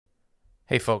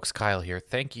Hey folks, Kyle here.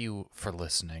 Thank you for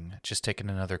listening. Just taking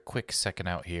another quick second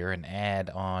out here and add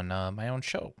on my own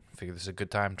show. Figure this is a good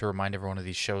time to remind everyone of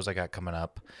these shows I got coming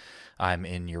up. I'm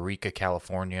in Eureka,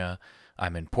 California.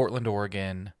 I'm in Portland,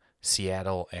 Oregon,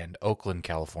 Seattle, and Oakland,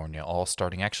 California, all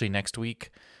starting actually next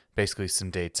week. Basically some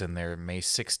dates in there. May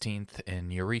 16th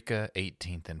in Eureka,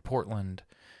 18th in Portland,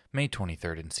 May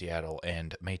 23rd in Seattle,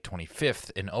 and May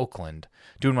 25th in Oakland.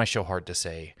 Doing my show Hard to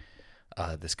Say,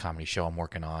 this comedy show I'm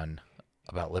working on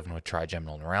about living with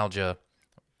trigeminal neuralgia.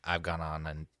 I've gone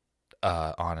on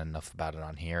enough about it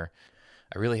on here.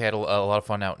 I really had a lot of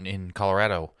fun out in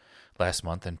Colorado last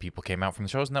month, and people came out from the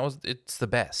shows, and it's the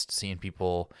best. Seeing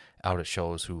people out at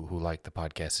shows who like the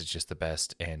podcast is just the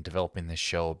best, and developing this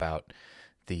show about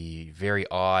the very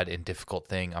odd and difficult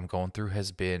thing I'm going through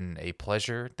has been a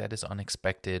pleasure that is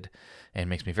unexpected and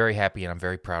makes me very happy, and I'm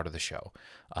very proud of the show.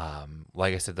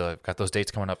 Like I said, I've got those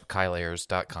dates coming up at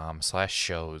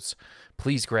kyleayers.com/shows.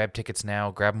 Please grab tickets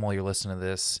now. Grab them while you're listening to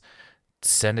this.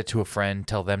 Send it to a friend.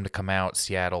 Tell them to come out.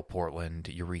 Seattle, Portland,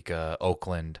 Eureka,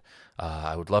 Oakland.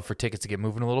 I would love for tickets to get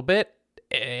moving a little bit.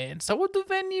 And so would the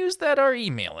venues that are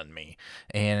emailing me.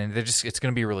 And it's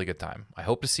going to be a really good time. I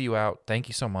hope to see you out. Thank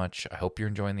you so much. I hope you're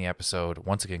enjoying the episode.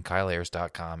 Once again,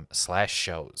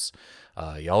 kyleayers.com/shows.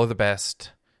 Y'all are the best.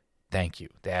 Thank you.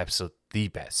 The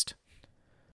best.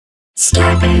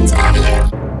 Scarpins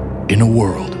Avenue. In a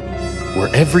world where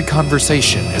every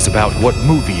conversation is about what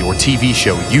movie or TV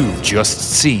show you've just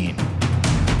seen,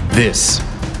 this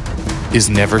is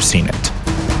Never Seen It.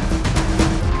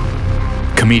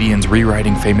 Comedians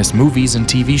rewriting famous movies and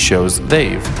TV shows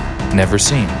they've never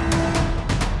seen.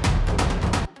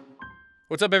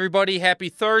 What's up, everybody? Happy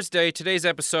Thursday. Today's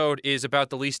episode is about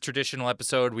the least traditional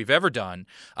episode we've ever done.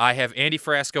 I have Andy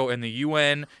Frasco and the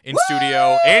UN in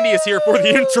studio. Andy is here for the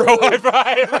intro. I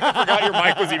forgot your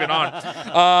mic was even on.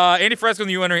 Andy Frasco and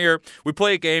the UN are here. We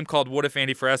play a game called What If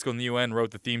Andy Frasco and the UN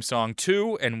wrote the theme song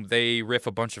too, and they riff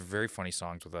a bunch of very funny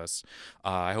songs with us.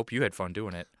 I hope you had fun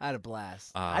doing it. I had a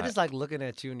blast. I just like looking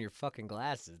at you in your fucking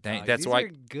glasses. Dog. That's These why.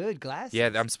 are good glasses. Yeah,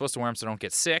 I'm supposed to wear them so I don't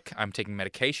get sick. I'm taking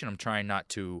medication. I'm trying not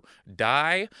to die.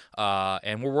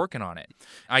 And we're working on it.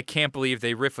 I can't believe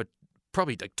they riff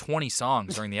probably like 20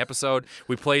 songs during the episode.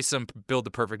 We play some Build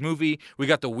the Perfect Movie. We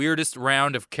got the weirdest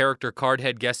round of character card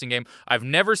head guessing game. I've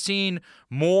never seen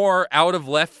more out of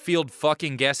left field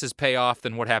fucking guesses pay off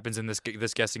than what happens in this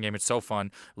guessing game. It's so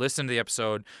fun. Listen to the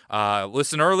episode.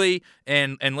 Listen early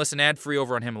and listen ad free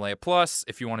over on Himalaya Plus.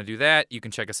 If you want to do that, you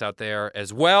can check us out there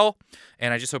as well.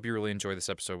 And I just hope you really enjoy this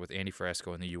episode with Andy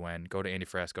Frasco and the UN. Go to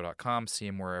andyfrasco.com. See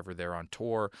him wherever they're on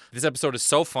tour. This episode is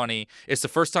so funny. It's the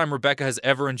first time Rebecca has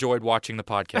ever enjoyed watching the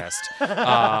podcast.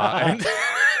 I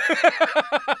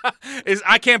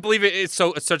can't believe it. It's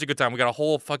such a good time. We got a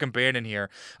whole fucking band in here,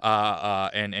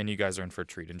 and you guys are in for a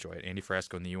treat. Enjoy it. Andy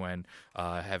Frasco and the UN,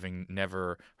 having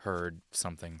never heard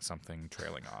something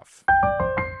trailing off.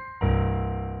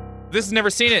 This has Never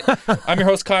Seen It. I'm your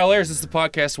host, Kyle Ayers. This is the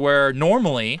podcast where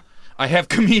normally I have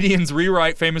comedians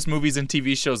rewrite famous movies and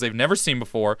TV shows they've never seen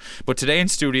before. But today in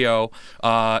studio,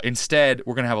 instead,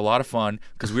 we're going to have a lot of fun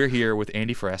because we're here with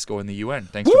Andy Frasco and the UN.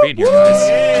 Thanks for being here,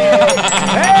 guys.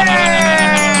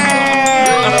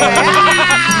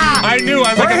 I knew.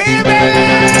 I was like,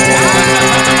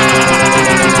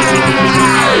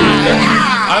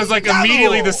 I was like,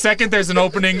 immediately, the second there's an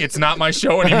opening, it's not my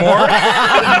show anymore.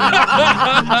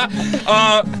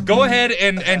 Go ahead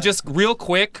and just real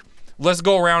quick, let's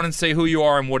go around and say who you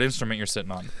are and what instrument you're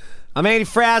sitting on. I'm Andy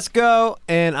Frasco,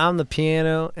 and I'm the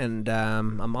piano, and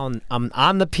I'm on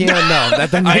the piano. No,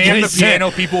 that doesn't I make am any the sense. piano.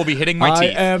 People will be hitting my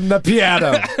teeth. I am the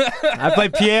piano. I play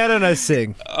piano and I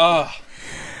sing.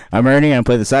 I'm Ernie, and I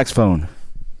play the saxophone.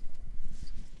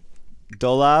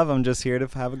 Dolov, I'm just here to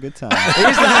have a good time. He's the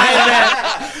hype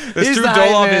man. This He's true the hype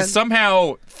Dolov man. is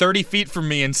somehow 30 feet from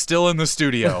me and still in the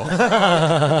studio.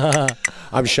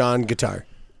 I'm Sean, guitar.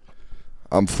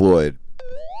 I'm Floyd.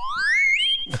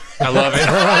 I love it.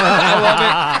 I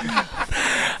love it.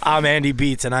 I'm Andy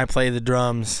Beats, and I play the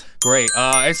drums. Great.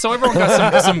 And so everyone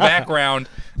got some background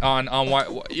on why,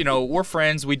 we're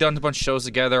friends. We've done a bunch of shows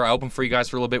together. I opened for you guys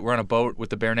for a little bit. We're on a boat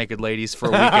with the Bare Naked Ladies for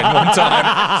a weekend one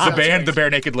time. The band, the Bare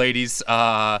Naked Ladies.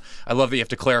 I love that you have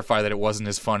to clarify that it wasn't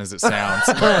as fun as it sounds.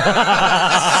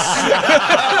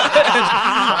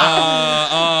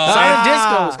 Silent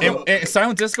Disco was cool.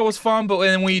 Silent Disco was fun, but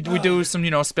then we do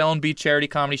some Spell and Beat charity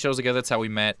comedy shows together. That's how we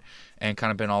met and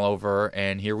kind of been all over.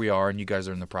 And here we are, and you guys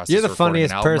are in the process. You're the of recording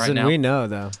funniest an album person right now. we know,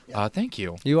 though. Thank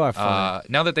you. You are funny.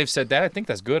 Now that they've said that, I think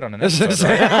that's good on an episode.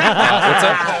 Right?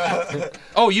 What's up?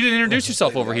 Oh, you didn't introduce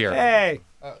yourself over here. Hey.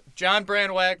 John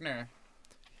Brand Wagner.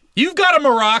 You've got a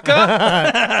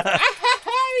maraca.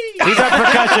 He's our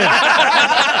percussion.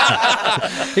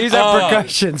 He's our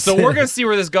percussion. So we're going to see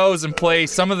where this goes and play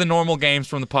some of the normal games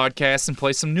from the podcast and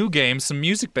play some new games, some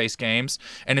music-based games.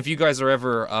 And if you guys are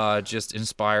ever just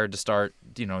inspired to start,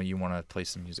 you want to play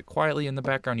some music quietly in the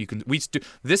background, you can.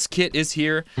 This kit is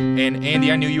here, and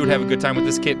Andy, I knew you would have a good time with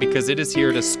this kit because it is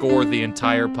here to score the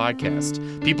entire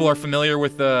podcast. People are familiar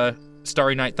with the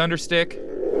Starry Night Thunderstick,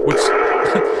 which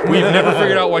we've never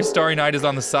figured out why Starry Night is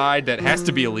on the side. That has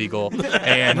to be illegal.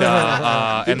 And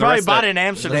You probably bought it in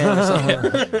Amsterdam or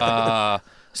something.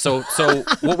 So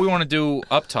what we want to do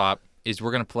up top is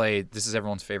we're going to play, this is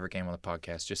everyone's favorite game on the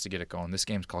podcast, just to get it going. This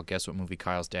game's called Guess What Movie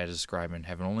Kyle's Dad is Describing,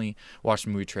 having only watched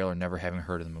the movie trailer, never having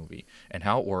heard of the movie. And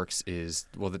how it works is,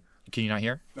 can you not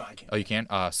hear? No, I can't. Oh, you can?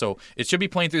 So it should be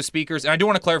playing through the speakers. And I do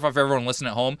want to clarify for everyone listening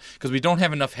at home, because we don't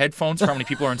have enough headphones for how many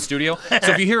people are in studio. So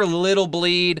if you hear a little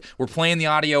bleed, we're playing the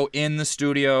audio in the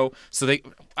studio. So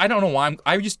I don't know why.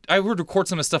 I would record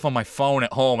some of the stuff on my phone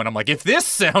at home, and I'm like, if this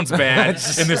sounds bad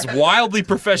in this wildly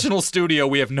professional studio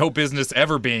we have no business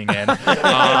ever being in.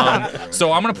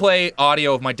 So I'm going to play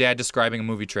audio of my dad describing a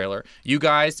movie trailer. You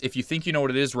guys, if you think you know what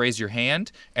it is, raise your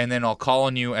hand, and then I'll call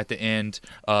on you at the end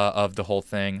of the whole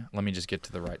thing. Let me just get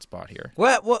to the right spot here.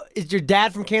 What is your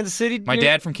dad from Kansas City? My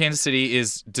dad from Kansas City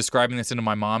is describing this into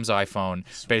my mom's iPhone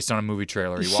based on a movie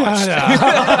trailer he watched. Okay.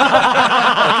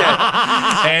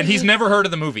 And he's never heard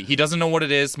of the movie. He doesn't know what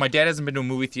it is. My dad hasn't been to a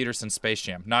movie theater since Space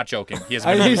Jam. Not joking. He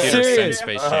hasn't been to a movie theater since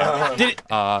Space Jam.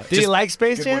 Did he like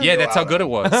Space Jam? Yeah, that's how good it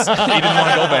was. He didn't want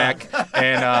to go back.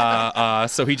 And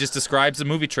so he just describes the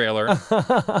movie trailer.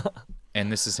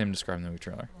 And this is him describing the movie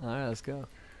trailer. All right, let's go.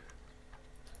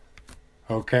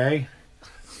 Okay.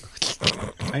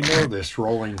 I know this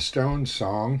Rolling Stones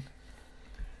song.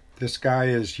 This guy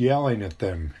is yelling at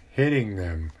them, hitting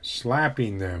them,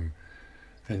 slapping them,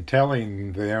 and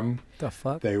telling them The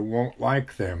fuck? they won't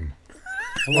like them.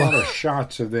 A lot of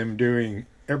shots of them doing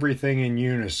everything in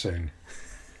unison,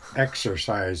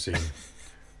 exercising.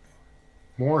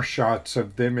 More shots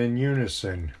of them in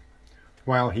unison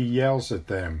while he yells at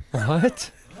them.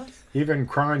 What? Even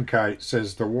Cronkite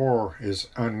says the war is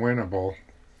unwinnable.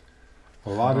 A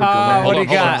lot of what do you dramatic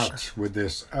got? shots with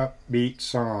this upbeat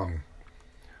song.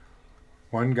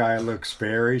 One guy looks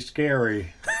very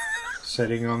scary,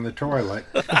 sitting on the toilet,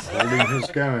 holding his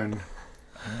gun.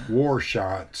 War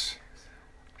shots.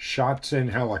 Shots in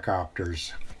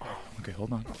helicopters. Okay,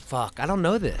 hold on. Fuck, I don't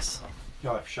know this.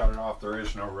 You'll have to shut it off. There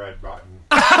is no red button.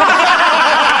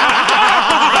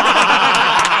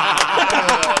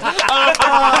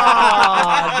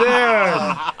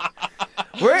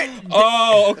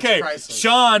 Oh, okay.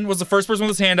 Sean was the first person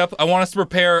with his hand up. I want us to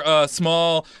prepare a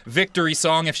small victory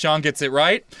song if Sean gets it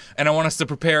right. And I want us to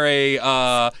prepare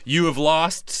a You Have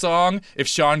Lost song if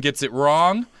Sean gets it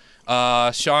wrong.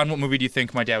 Sean, what movie do you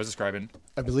think my dad was describing?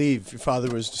 I believe your father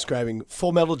was describing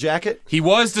Full Metal Jacket. He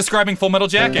was describing Full Metal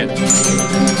Jacket. This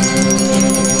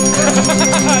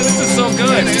is so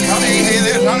good. Hey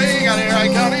there, honey, got it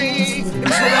right, honey. Full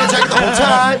Metal Jacket the whole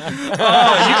time.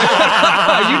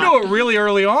 You know it really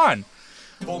early on.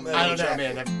 Full Metal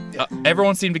Jacket.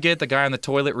 Everyone seemed to get it. The guy on the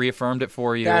toilet reaffirmed it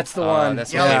for you. That's the one.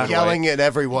 That's Yelling at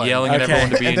everyone. Yelling at everyone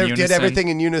to be And in they unison. did everything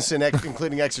in unison,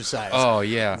 including exercise. Oh,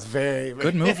 yeah. It's very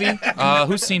Good movie.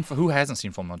 Who hasn't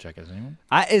seen Full Metal Jacket? Is anyone?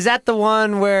 Is that the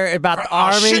one where about the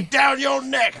army? Shit down your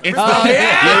neck. It's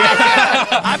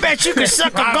I bet you could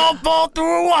suck a golf ball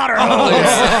through a water hose.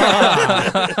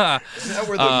 Is that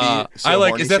where the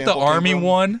Is that the army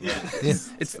one? one?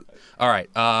 It's all right.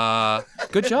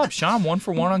 Good job, Sean. 1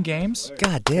 for 1 on games.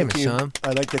 God damn it, Thank you. Sean.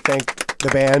 I'd like to thank the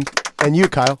band and you,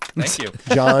 Kyle. Thank you.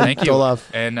 John, Thank you. Dolov.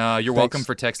 And you're welcome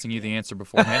for texting you the answer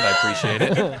beforehand. I appreciate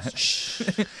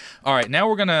it. All right, now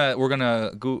we're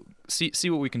gonna go see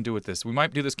what we can do with this. We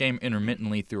might do this game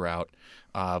intermittently throughout,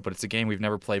 but it's a game we've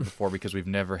never played before because we've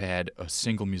never had a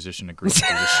single musician agree to do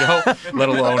the show, let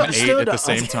alone 8 at the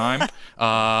same time.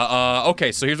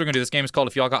 Okay, so here's what we're gonna do. This game is called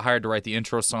If Y'all Got Hired to Write the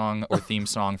Intro Song or Theme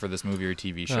Song for This Movie or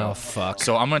TV Show. Oh, fuck.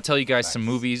 So I'm gonna tell you guys some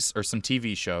movies or some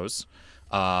TV shows.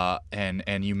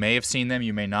 And you may have seen them,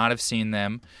 you may not have seen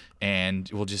them, and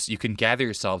you can gather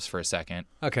yourselves for a second.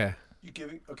 Okay. You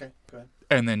giving? Okay, go ahead.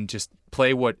 And then just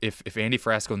play what if Andy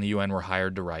Frasco and the UN were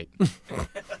hired to write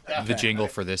the jingle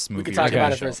for this movie. We can talk or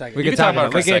about TV it for a show. second. We can talk about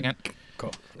it for a we can- second.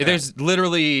 Cool. There's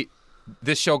literally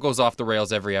this show goes off the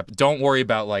rails every episode. Don't worry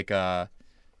about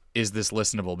is this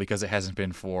listenable because it hasn't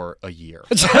been for a year.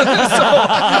 So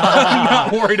I'm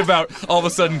not worried about all of a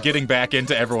sudden getting back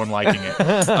into everyone liking it.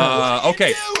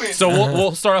 Okay, so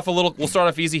we'll start off We'll start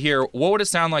off easy here. What would it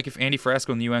sound like if Andy Frasco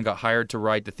and the UN got hired to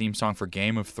write the theme song for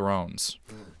Game of Thrones?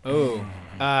 Oh.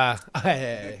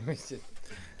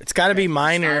 It's got to be Star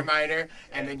minor. minor,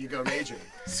 and then you go major.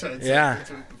 So it's Yeah.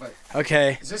 but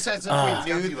Okay. is this as if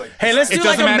we knew? Hey, let's It do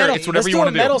like doesn't a matter. metal. It's whatever let's you do wanna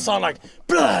a do. metal song like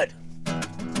blood,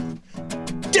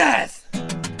 death,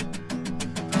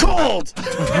 cold,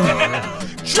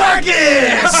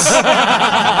 dragons,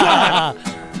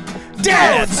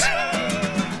 death,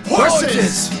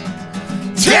 horses,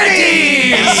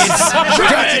 titties,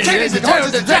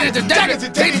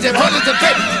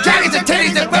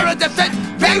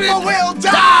 People will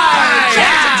die.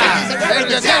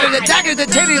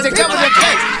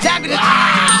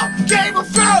 Game of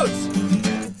Thrones.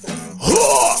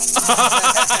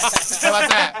 How about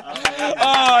that? Oh,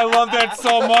 I love that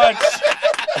so much.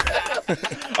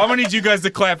 I'm gonna need you guys to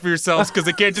clap for yourselves because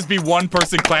it can't just be one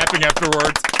person clapping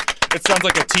afterwards. It sounds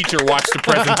like a teacher watched the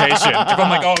presentation. If I'm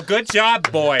like, oh, good job,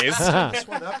 boys. This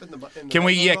one up in the Can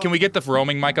we get the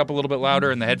roaming mic up a little bit louder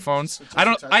in the headphones?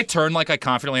 I turn like I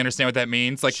confidently understand what that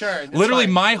means. Like, Sure, that's literally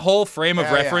fine. my whole frame of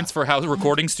Yeah, reference for how the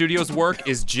recording studios work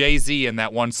is Jay-Z in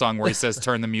that one song where he says,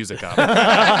 turn the music up.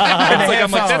 I'm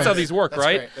like, that's how these work, That's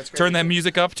right? great, that's great. Turn that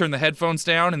music up, turn the headphones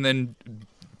down, and then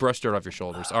brush dirt off your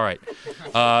shoulders. All right.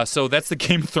 So that's the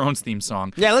Game of Thrones theme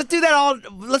song. Yeah, let's do that all.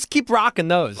 Let's keep rocking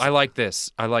those. I like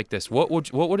this. What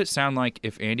would it sound like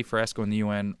if Andy Frasco and the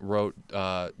UN wrote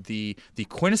the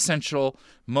quintessential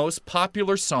most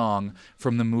popular song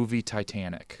from the movie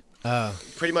Titanic?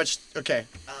 Pretty much. Okay.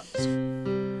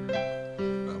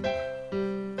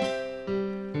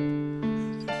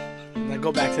 Now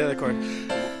go back to the other chord.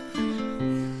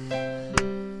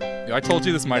 I told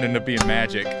you this might end up being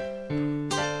magic.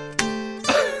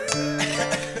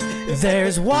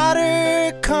 There's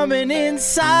water coming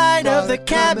inside of the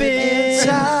cabin.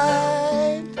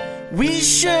 We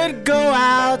should go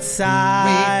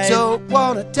outside. We don't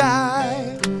wanna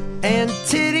die. and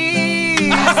titties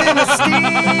in the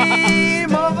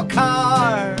steam of a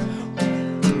car.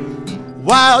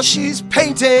 While she's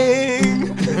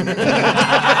painting.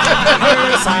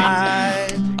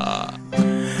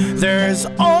 There's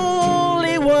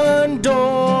only one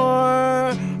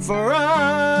door for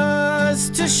us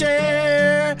to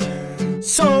share.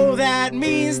 So that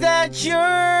means that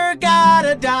you're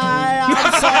gotta die.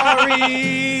 I'm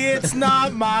sorry, it's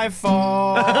not my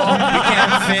fault. We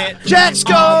can't fit. Jack's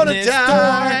on gonna this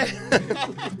die.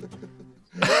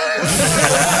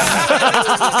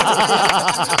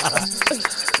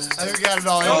 I think we got it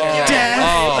all in there.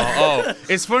 Oh.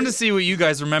 It's fun to see what you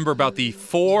guys remember about the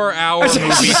 4-hour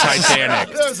movie Titanic.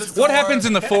 What happens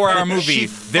in the 4-hour movie?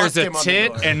 There's a him on the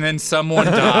tit door. and then someone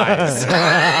dies. 4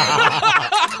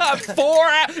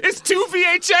 hours. It's 2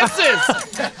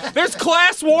 VHSs. There's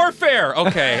class warfare.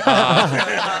 Okay.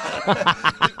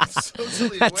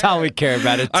 That's all we care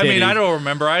about. I mean, I don't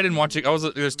remember. I didn't watch it.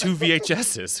 There's 2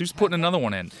 VHSs. Who's putting another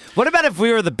one in? What about if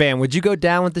we were the band? Would you go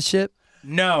down with the ship?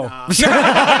 No.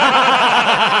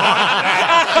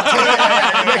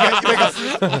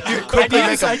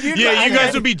 Yeah, you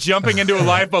guys would be jumping into a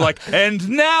lifeboat like, and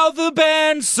now the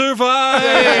band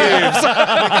survives.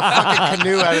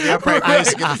 Canoe out of the upright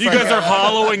bass. You guys are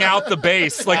hollowing out the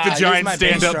bass like the use giant my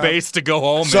bass stand-up drum. bass to go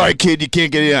home. Sorry, kid, you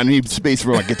can't get in. I need space for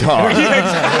my guitar. He's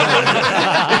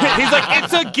like,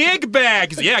 it's a gig bag.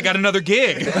 He's like, yeah, I got another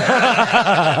gig.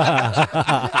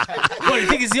 What, you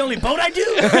think it's the only boat I do?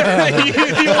 The only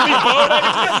boat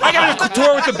I got to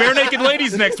tour with the Bare Naked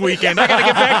Ladies next weekend. I got to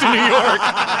get back to New York.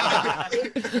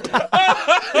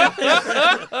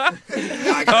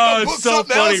 Oh, it's so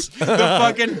funny. The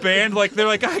fucking band, like, they're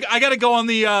like, I got to go on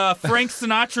the Frank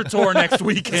Sinatra tour next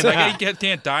weekend.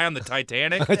 Can't die on the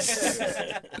Titanic.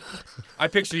 I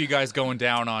picture you guys going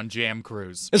down on Jam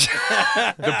Cruise.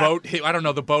 The boat,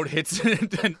 the boat hits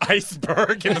an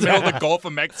iceberg in the middle of the Gulf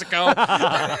of Mexico.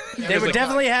 They would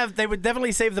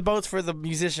definitely save the boats for the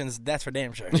musicians. That's for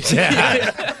damn sure.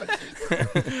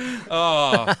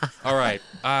 Oh, all right.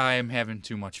 I'm having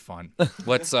too much fun.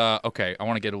 Let's okay, I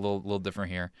want to get a little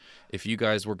different here. If you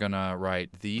guys were going to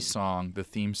write the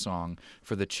theme song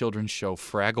for the children's show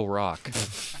Fraggle Rock.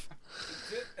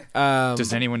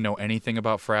 Does anyone know anything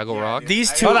about Fraggle Rock?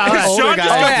 These two. Hold on. Sean just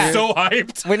got Yeah. so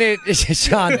hyped. We need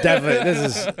Sean definitely.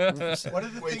 This is What are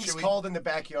the things called in the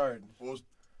backyard?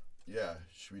 Yeah,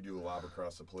 should we do a lob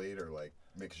across the plate or like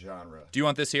mixed genre? Do you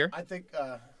want this here? I think.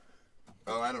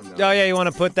 Oh, I don't know. Oh yeah, you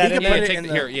want to put that in Yeah,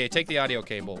 there? take the audio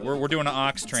cable. We're doing an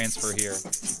aux transfer here.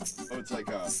 Oh, it's like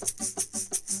I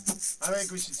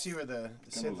think we should see where the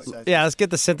synthesizer. Yeah, let's get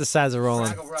the synthesizer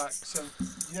rolling. Fraggle Rock. So,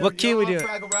 What key we know doing?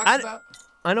 Fraggle Rock's I- about?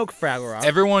 I know Fraggle Rock.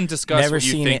 Everyone discuss Never what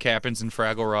you seen think it. happens in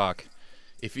Fraggle Rock.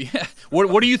 If you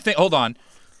what do you think? Hold on.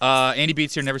 Andy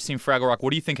Beats here, never seen Fraggle Rock. What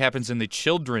do you think happens in the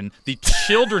children's?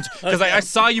 Because I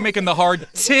saw you making the hard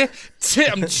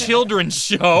children's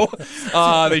show.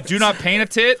 They do not paint a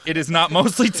tit. It is not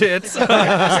mostly tits.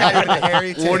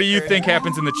 What do you think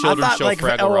happens in the children's show,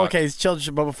 Fraggle Rock? Okay, it's children's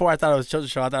show. But before I thought it was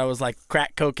children's show, I thought it was like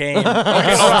crack cocaine.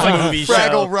 Okay, it's like movie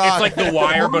Fraggle show. Rock. It's like The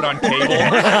Wire, but on cable.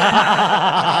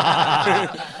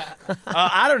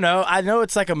 I don't know. I know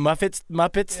it's like a Muppets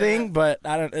thing, but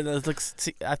I don't. It looks.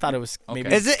 I thought it was maybe.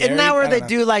 Okay. Isn't that where they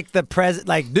do like the present?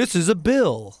 Like this is a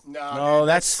bill. No,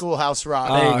 that's Schoolhouse Rock.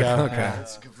 There you go. Okay.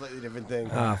 It's a completely different thing.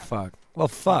 Oh fuck. Well,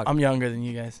 fuck. I'm younger than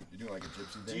you guys. You doing like a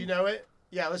gypsy Do thing? you know it?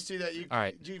 Yeah, let's do that. All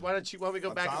right. Why don't we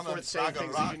go back and forth saying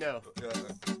things that you know? If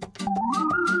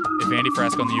Andy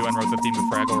Frasco and the UN wrote the theme to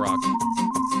Fraggle Rock.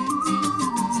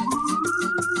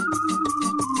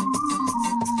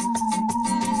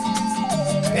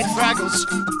 It's Fraggles.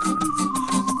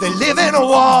 They live in a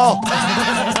wall.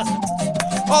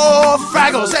 Oh,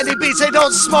 Fraggles, Andy Beats, they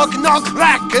don't smoke no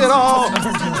crack at all.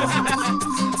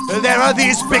 There are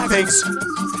these big things.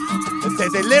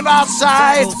 They live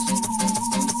outside.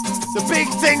 The big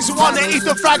things want to eat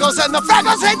the Fraggles, and the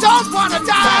Fraggles, they don't want to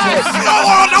die.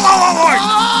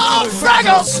 Oh,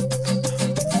 Fraggles.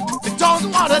 They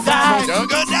don't want to die. Don't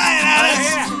go dying,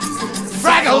 Alice.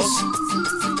 Fraggles.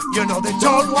 You know they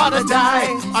don't want to die.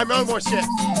 I know more shit.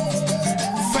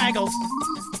 Fraggles.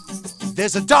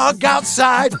 There's a dog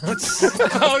outside.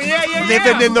 Oh, yeah.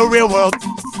 Living in the real world.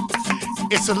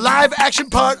 It's a live action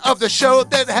part of the show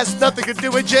that has nothing to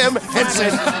do with Jim Henson.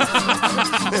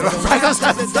 There are Fraggles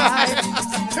outside.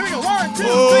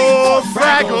 Oh,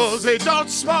 Fraggles, they don't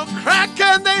smoke crack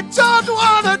and they don't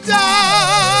want to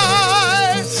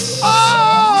die.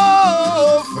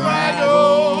 Oh,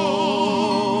 Fraggles.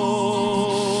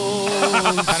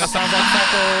 Kind of sounds like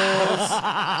Freckles.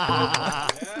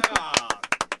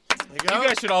 You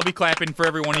guys should all be clapping for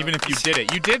everyone, even if you did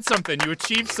it. You did something. You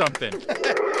achieved something.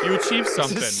 You achieved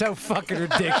something. This is so fucking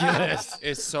ridiculous.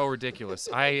 It's so ridiculous.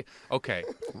 Okay.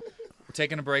 We're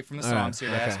taking a break from the songs here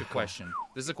to ask a question.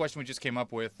 This is a question we just came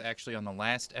up with actually on the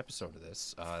last episode of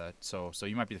this. So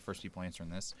you might be the first people answering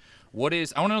this. I want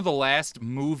to know the last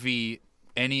movie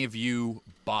any of you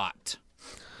bought.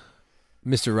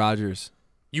 Mr. Rogers.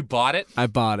 You bought it? I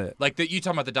bought it. Like you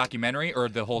talking about the documentary or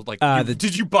the whole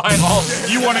did you buy it all?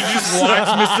 You want to just watch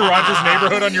Mr. Rogers'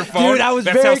 Neighborhood on your phone? Dude, I was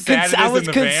That's very how sad it is I was in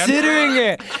the van? considering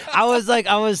it.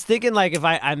 I was thinking like if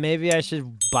I maybe I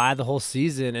should buy the whole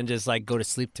season and just like go to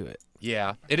sleep to it.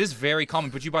 Yeah, it is very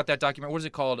calming. But you bought that documentary. What is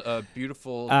it called?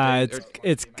 Beautiful.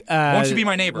 It's Won't You Be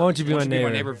My Neighbor? Won't You Be My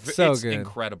Neighbor? So it's good.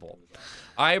 incredible.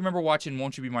 I remember watching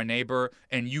Won't You Be My Neighbor,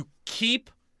 and you keep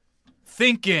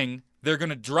thinking they're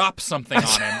gonna drop something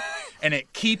on him. And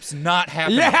it keeps not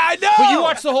happening. Yeah, I know. But you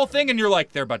watch the whole thing, and you're like,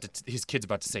 his kid's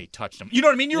about to say he touched him. You know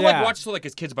what I mean? You're like, Yeah. watch till like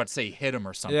his kid's about to say he hit him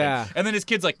or something. Yeah. And then his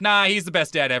kid's like, nah, he's the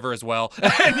best dad ever as well.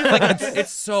 And you're like,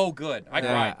 it's so good. I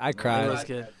cried. I cried. It was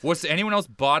good. What's anyone else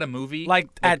bought a movie Like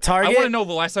at Target? I want to know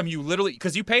the last time you literally,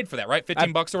 because you paid for that, right?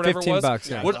 $15 or whatever it was. $15,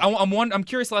 yeah. I'm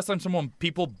curious. Last time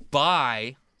people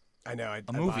buy. I know. I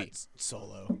movie. bought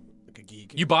Solo, like a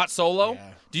geek. You bought Solo?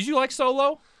 Yeah. Did you like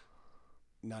Solo?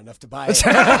 Not enough to buy it.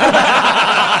 Well, I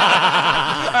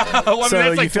mean, So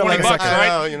that's you like feel $20, like it's like- right? I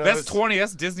know, you know, that's it's- 20.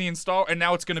 That's Disney install, and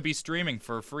now it's going to be streaming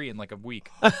for free in like a week.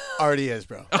 Already is,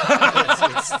 bro.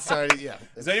 it's already, yeah.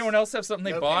 Does anyone else have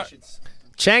something they bought? Patience.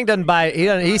 Chang doesn't buy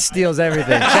it. He steals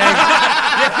everything.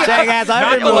 Chang has every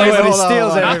Not the movie, last- but he hold on,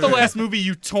 steals Not everything. the last movie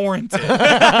you torrented.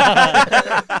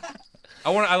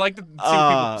 I like to see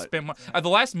people spend money. The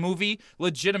last movie,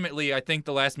 legitimately, I think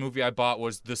the last movie I bought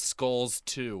was The Skulls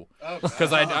 2.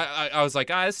 Because I was like,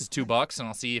 this is $2, and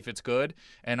I'll see if it's good.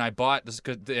 And I bought this,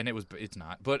 and it's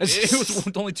not, but it was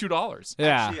only $2. Yeah.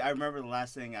 Actually, I remember the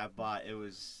last thing I bought. It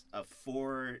was a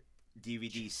 4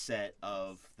 DVD set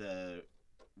of the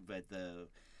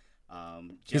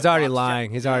He's Jeff already Fox-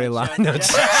 lying. He's yeah, already Jeff- lying.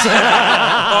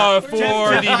 Jeff- 4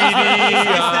 DVD,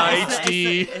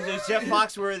 HD. It was Jeff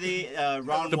Foxworthy,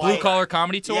 Ron The White. Blue Collar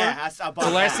Comedy Tour? Yeah, I bought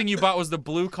The last that. thing you bought was the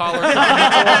Blue Collar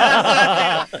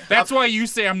Comedy Tour? That's why you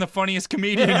say I'm the funniest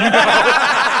comedian you know.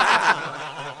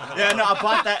 Yeah, no, I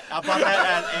bought that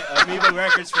at Amoeba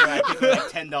Records for I think like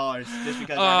 $10 just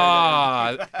because.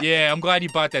 I heard it. Yeah, I'm glad you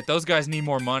bought that. Those guys need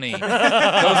more money. Those are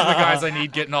the guys I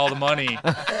need getting all the money.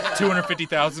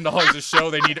 $250,000 a show.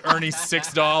 They need Ernie's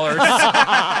 $6.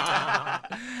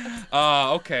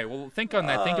 Okay, well, think on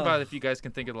that. Think about it if you guys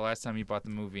can think of the last time you bought the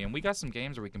movie. And we got some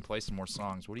games where we can play some more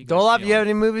songs. What do you guys Dolop, feeling? you have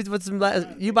any movies with some?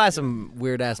 You buy some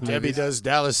weird ass movies. Debbie does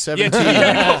Dallas Yeah,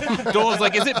 17. Dole's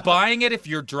like, is it buying it if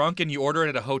you're drunk and you order it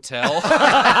at a hotel?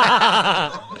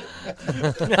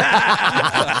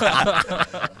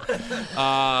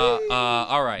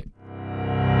 All right.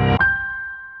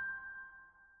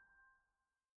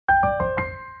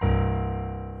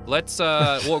 Let's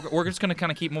well, we're just gonna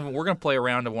kind of keep moving. We're gonna play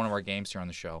around to one of our games here on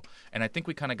the show, and I think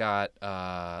we kind of got.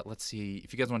 Let's see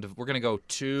if you guys want to. We're gonna go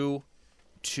 2,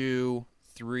 2,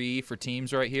 3 for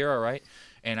teams right here. All right.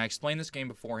 And I explained this game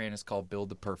beforehand. It's called Build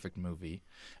the Perfect Movie,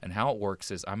 and how it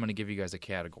works is I'm gonna give you guys a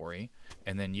category,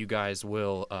 and then you guys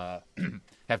will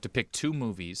have to pick 2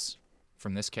 movies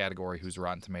from this category whose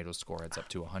Rotten Tomatoes score adds up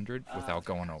to 100 without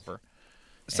going over.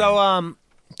 So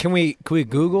can we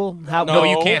Google how? No,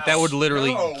 you can't. That would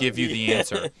literally give you the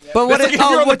answer. But what? That's like if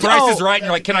you're on The Price is Right, and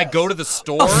you're like, "Can I go to the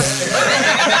store? Is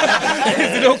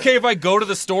it okay if I go to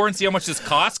the store and see how much this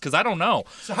costs? Because I don't know."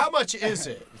 So how much is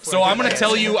it? So I'm gonna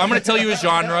tell you a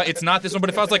genre. It's not this one, but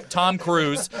if I was like Tom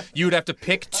Cruise, you would have to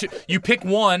pick 2. You pick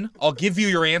one. I'll give you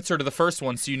your answer to the first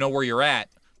one, so you know where you're at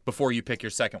before you pick your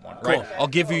second one. Right? I'll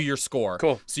give you your score.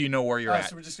 Cool. So you know where you're at.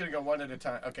 So we're just gonna go one at a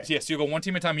time. Okay. Yes, you go one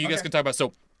team at a time. You guys can talk about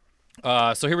So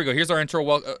here we go. Here's our intro.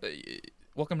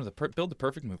 Welcome to the Build the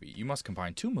Perfect Movie. You must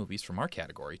combine 2 movies from our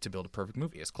category to build a perfect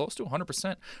movie. As close to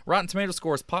 100% Rotten Tomato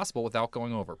score as possible without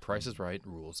going over. Price is Right.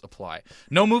 Rules apply.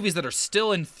 No movies that are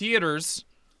still in theaters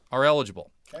are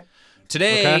eligible. Okay.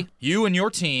 Today, you and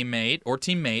your teammate or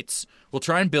teammates will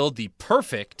try and build the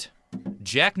perfect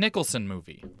Jack Nicholson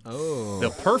movie. Oh. The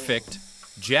perfect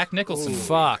Jack Nicholson movie.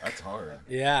 Fuck. That's hard.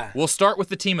 Yeah. We'll start with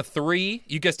the team of 3.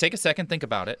 You guys take a second, think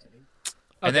about it.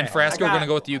 And then Frasco, we're going to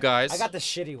go with you guys. I got the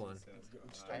shitty one.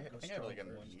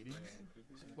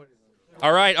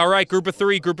 All right, group of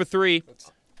 3.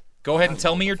 Go ahead and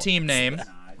tell me your team name.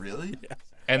 Really?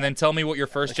 And then tell me what your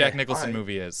first Jack Nicholson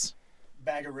movie is.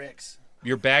 Bag of Ricks.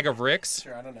 Your Bag of Ricks?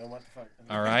 Sure, I don't know what the fuck.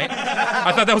 All right.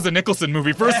 I thought that was a Nicholson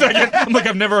movie for a second. I'm like,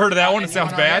 I've never heard of that one. It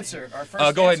sounds bad.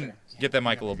 Go ahead and get that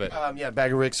mic a little bit. Yeah,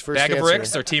 Bag of Ricks. First Bag of answer.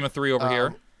 Ricks or team of 3 over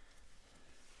here?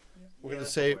 We're gonna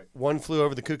say One Flew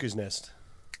Over the Cuckoo's Nest.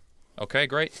 Okay,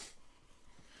 great.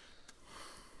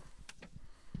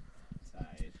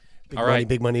 Big All money, right.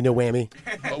 big money, no whammy.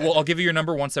 Well, I'll give you your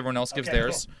number once everyone else gives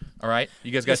theirs. All right.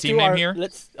 You guys got Let's team do name our- here?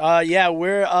 Let's. Yeah,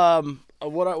 we're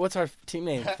what's our team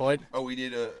name, Floyd? Oh, we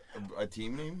did a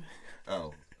team name?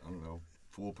 Oh, I don't know.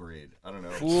 Fool Parade. I don't know.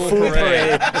 Fool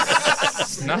Parade.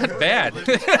 Not bad.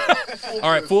 All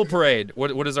right, Fool Parade.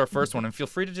 What is our first one? And feel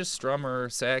free to just strum or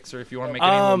sax, or if you want to make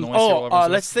any little noise. here while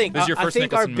everyone's Let's think. This is your I first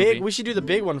think our Nicholson big. movie. We should do the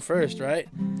big one first, right?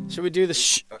 Should we do the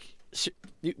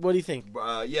what do you think?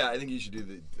 Yeah, I think you should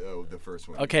do the first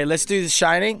one. Okay, let's do The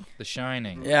Shining. The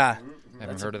Shining. Yeah.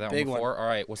 Haven't heard of that big one before. one. All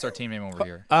right, what's our team name over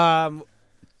here?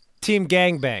 Team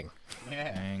Gangbang.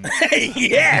 Bang.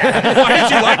 Yeah. Why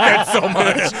did you like that so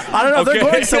much? I don't know. They're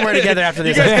going somewhere together after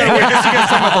this. You guys gotta wait. You guys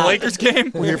talking about the Lakers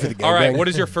game? We're here for the gangbang. All right, what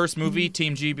is your first movie,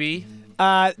 Team GB?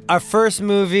 Our first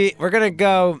movie, we're gonna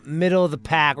go middle of the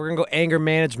pack. We're gonna go Anger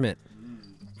Management.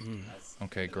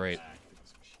 Okay, great.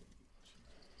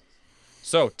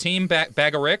 So, Team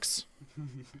Bag of Ricks.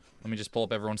 Let me just pull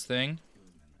up everyone's thing.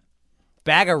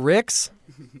 Bag of Ricks?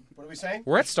 What are we saying?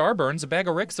 We're at Starburns. A Bag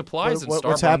of Ricks supplies in Starburns.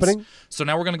 What's happening? So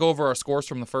now we're going to go over our scores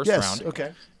from the first round.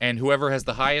 Okay. And whoever has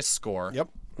the highest score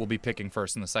will be picking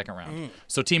first in the second round.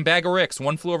 So Team Bag of Ricks,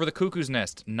 One Flew Over the Cuckoo's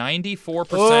Nest,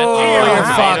 94%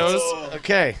 on Tomatoes.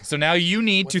 Okay. So now you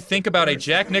need to think about a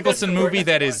Jack Nicholson movie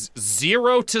that is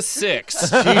 0 to 6.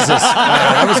 Jesus.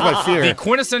 That was my fear. The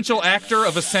quintessential actor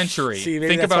of a century. See, maybe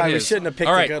think that's about why we his. shouldn't have picked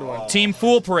All a right. good one. Team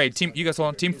Fool Parade.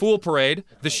 Team Fool Parade.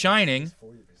 The Shining.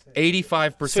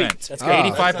 85%. Sweet. That's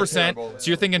good. 85%. So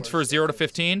you're thinking for 0 to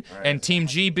 15. And Team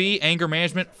GB, Anger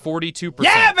Management, 42%.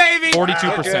 Yeah, baby!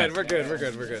 42%. We're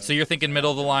good. So you're thinking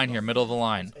middle of the line here, middle of the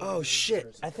line. Oh,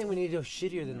 shit. I think we need to go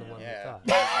shittier than the one we thought.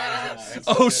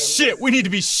 Oh, shit. We need to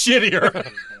be shittier.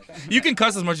 You can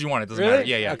cuss as much as you want. It doesn't matter.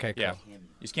 Yeah. Okay, cool. Yeah. You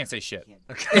just can't say shit.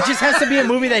 It just has to be a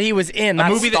movie that he was in, A not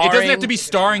movie that it doesn't have starring- to be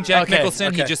starring Jack Okay,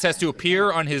 Nicholson. He okay. just has to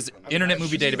appear on his Internet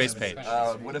Movie Database page.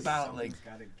 What about like?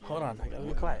 Hold on, I gotta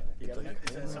be quiet.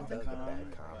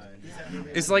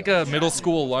 It's like a middle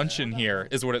school luncheon here,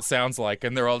 is what it sounds like,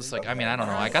 and they're all just like, I mean, I don't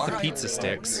know. I got the pizza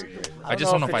sticks. I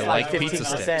just don't know if I like pizza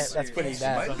sticks. That's pretty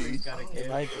bad. It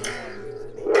might be.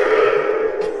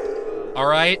 All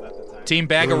right, Team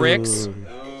Bag of Ricks.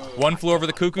 One Flew Over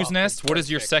the Cuckoo's Nest. What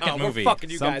is your second movie?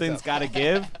 Something's gotta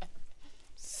give.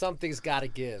 Something's gotta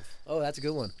give. Oh, that's a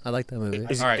good one. I like that movie. All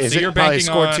right, Is so it you're probably banking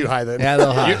scored on. too high then? Yeah, a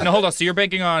little high. No, hold on. So you're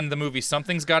banking on the movie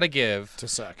Something's Gotta Give To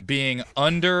suck. being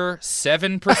under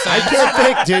 7%. I can't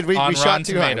think, dude. We on shot Rotten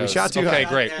too high. We Tomatoes. shot too Okay, high.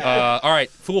 great. All right,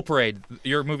 Fool Parade.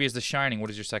 Your movie is The Shining. What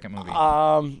is your second movie?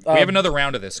 We have another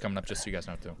round of this coming up, just so you guys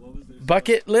know too.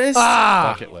 Bucket list.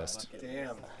 Bucket list.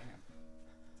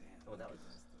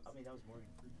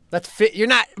 That's fit. You're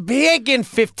not. He ain't getting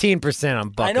 15% on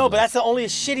bucket. I know, but that's the only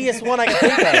shittiest one I can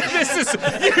think of. This is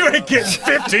you ain't getting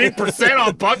 15%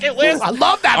 on bucket list. I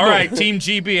love that. All movie. right, Team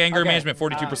GB, Anger Management,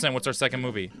 42%. What's our second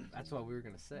movie? That's what we were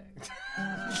gonna say.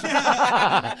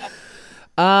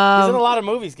 He's in a lot of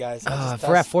movies, guys. If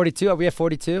we're at 42, are we at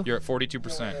 42? You're at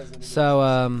 42%.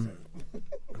 So,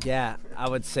 yeah, I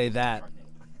would say that.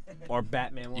 Or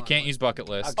Batman 1. You can't use bucket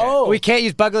list. Okay. Oh. We can't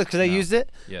use bucket list because I used it?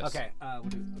 Yes. Okay.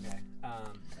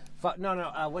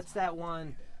 What's that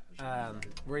one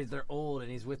where they're old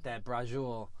and he's with that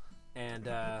Brajul and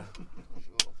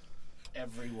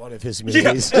Every one of his Yeah.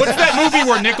 movies. What's that movie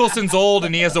where Nicholson's old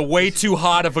and he has a way too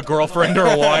hot of a girlfriend or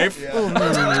a wife?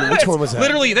 Which one was that?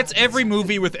 Literally, that's every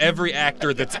movie with every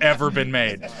actor that's ever been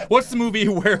made. What's the movie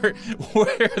where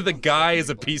the guy is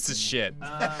a piece of shit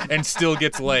and still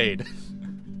gets laid?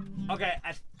 Okay,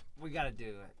 we gotta do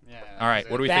it. Yeah. All right,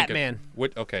 what do we Batman. think?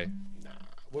 What? Okay.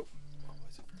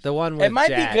 The one with It might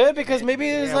Jack. be good because maybe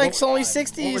there's like only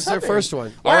 60. What was their first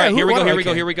one? All right, here we go.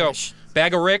 Okay. Here we go.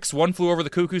 Bag of Ricks, One Flew Over the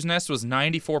Cuckoo's Nest was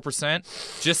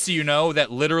 94%. Just so you know, that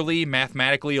literally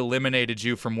mathematically eliminated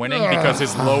you from winning because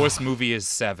his lowest movie is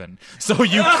 7. So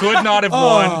you could not have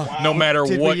won no matter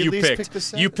Did what we at you least picked. pick the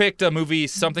 7? You picked a movie,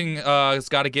 Something Has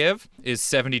Gotta Give, is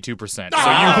 72%. So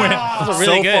you went really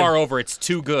so good. far over. It's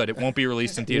too good. It won't be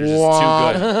released in theaters. It's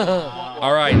too good.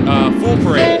 All right, Fool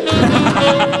Parade.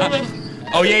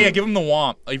 Oh, yeah, give him the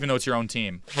womp, even though it's your own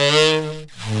team.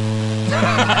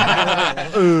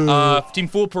 Team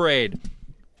Fool Parade.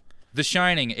 The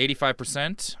Shining,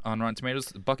 85% on Rotten Tomatoes.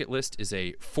 The bucket list is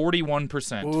a 41%.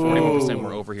 41%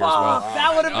 we're over here as well.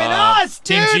 That would have been us,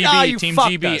 dude. Team GB, Oh, you Team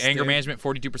fucked GB, us, Anger dude. Management,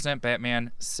 42%.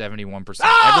 Batman,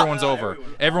 71%. Everyone's over.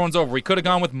 Everyone's over. We could have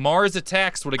gone with Mars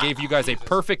Attacks. Would have gave you guys a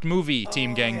perfect movie,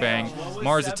 Team Gangbang.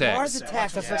 Mars Attacks. Mars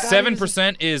Attacks. I forgot.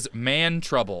 7% is Man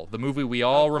Trouble, the movie we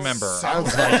all remember.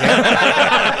 Sounds like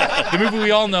it. The movie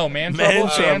we all know, Man Trouble.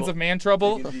 Fans Trouble. of Man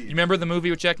Trouble. You remember the movie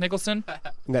with Jack Nicholson?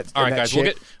 All right, guys.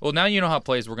 Well, now you know how it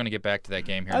plays. We're gonna get back to that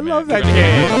game here. In a minute. love that We're gonna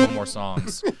get game. a couple more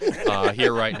songs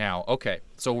here right now. Okay,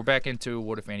 so we're back into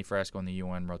what if Andy Frasco and the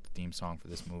UN wrote the theme song for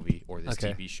this movie or this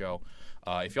Okay. TV show.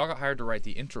 If y'all got hired to write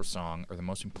the intro song or the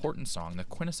most important song, the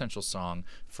quintessential song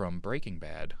from Breaking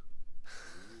Bad.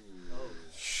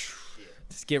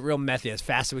 Just get real methy as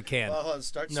fast as we can. Well, let's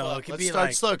start No, slow. it could Let's be start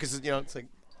like- slow because it's like.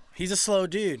 He's a slow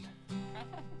dude.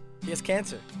 He has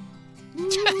cancer.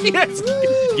 Yes,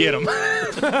 get him.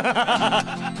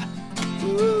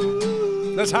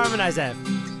 Let's harmonize that. Why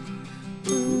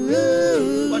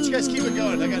don't you guys keep it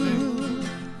going? I got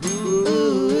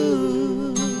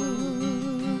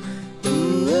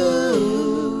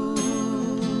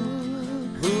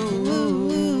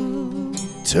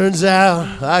Turns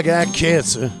out I got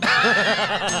cancer.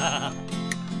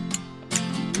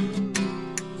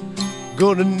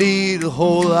 Gonna need a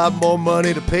whole lot more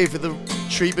money to pay for the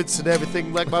treatments and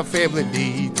everything like my family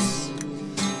needs.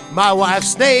 My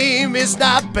wife's name is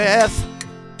not Beth.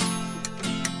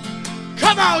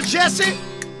 Come on, Jesse.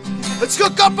 Let's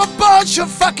cook up a bunch of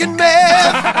fucking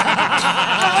meth.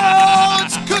 Oh,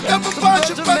 let's cook up a bunch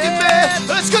of fucking meth.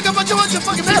 Let's cook up a bunch of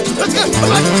fucking meth. Let's cook a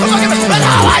bunch of fucking meth.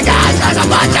 Oh my God, there's a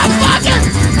bunch of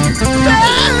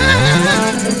fucking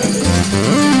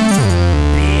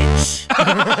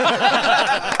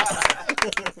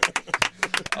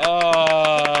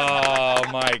Oh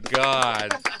my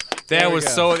God. That was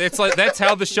so. It's like that's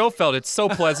how the show felt. It's so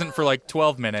pleasant for like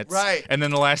 12 minutes, Right. And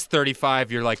then the last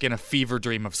 35, you're like in a fever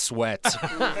dream of sweat.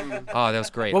 Oh, that was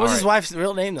great. What was All his right. wife's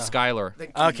real name, though? Skylar.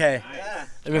 Okay.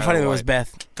 It'd be funny if it was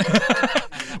Beth.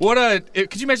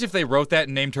 Could you imagine if they wrote that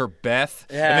and named her Beth,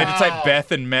 Yeah. and they had to type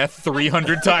Beth and meth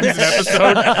 300 times an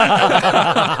episode?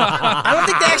 I don't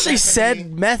think they actually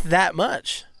said meth that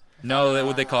much. No,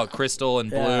 what they call it, crystal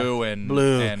and blue and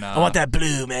Blue. And, I want that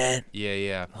blue, man.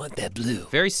 Yeah. I want that blue.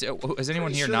 Has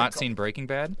anyone here not seen Breaking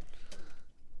Bad?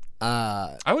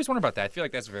 I always wonder about that. I feel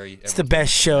like that's very. It's the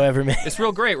best show ever made. It's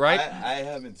real great, right? I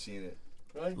haven't seen it.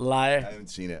 I Liar. haven't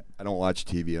seen it. I don't watch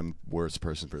TV. I'm the worst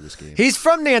person for this game. He's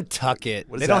from Nantucket.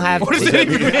 What They does don't that have. mean? What does that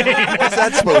mean? What's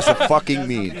that supposed to fucking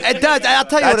mean? It does. I'll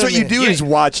tell you That's what what you it do means. is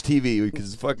watch TV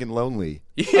because it's fucking lonely.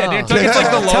 Yeah, Nantucket's like the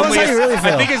Tell us how loneliest. you really I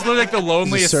feel. think it's literally like the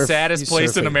loneliest, saddest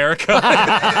place in America.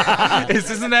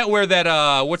 Isn't that where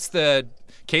that? What's the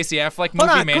Casey Affleck movie? Hold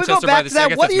on, can we Manchester go by back the to Sea? I that?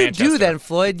 guess What do that's you do Manchester. then,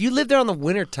 Floyd? You live there on the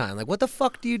winter time. Like, what the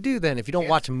fuck do you do then if you don't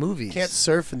watch movies? Can't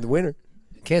surf in the winter.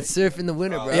 Can't surf in the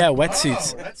winter, bro. Yeah,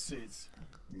 wetsuits. Wetsuits.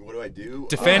 What do I do?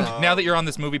 Defend now that you're on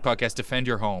this movie podcast. Defend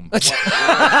your home.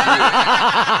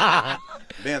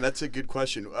 Man, that's a good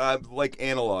question. Like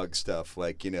analog stuff,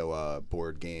 like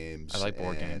board games. I like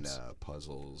board and, games.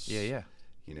 Puzzles. Yeah.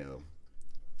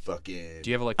 fucking. Do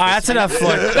you have like? All right, that's enough,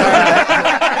 Floyd.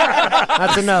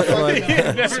 That's enough, Floyd.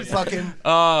 Fucking.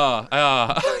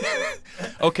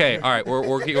 Okay, all right,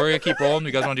 we're gonna keep rolling.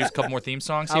 You guys want to do a couple more theme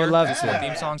songs here? I would love Do some to. more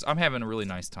theme songs. I'm having a really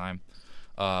nice time.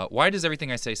 Why does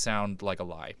everything I say sound like a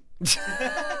lie?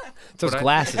 Those What I-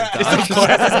 glasses, dog.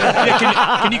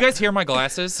 Yeah, can you guys hear my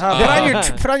glasses?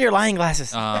 Put on your lying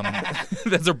glasses.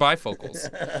 Those are bifocals.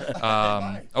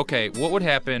 Okay, what would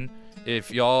happen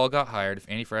if y'all got hired, if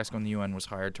Andy Frasco and the UN was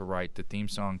hired to write the theme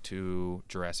song to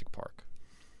Jurassic Park?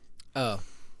 Oh.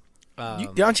 Why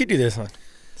don't you do this one?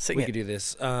 Sing We it. could do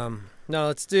this. No,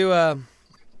 let's do. Oh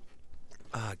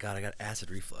God, I got acid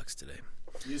reflux today.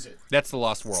 Use it. That's The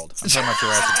Lost World. I'm talking about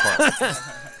Jurassic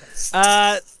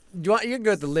Park. You want? You can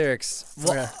go with the lyrics.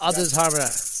 Well, Okay. I'll just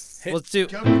harmonize. Let's do.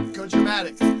 Go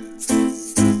dramatic.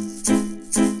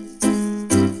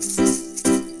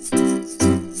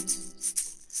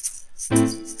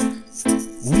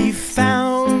 We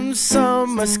found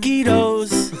some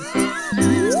mosquitoes.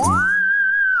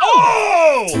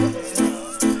 Oh!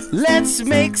 Let's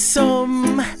make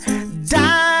some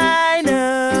dinosaurs.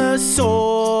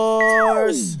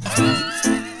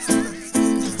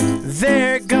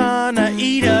 They're gonna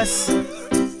eat us.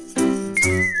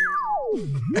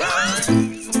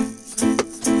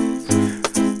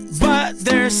 But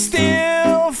there's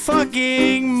still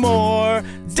fucking more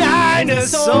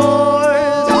dinosaurs.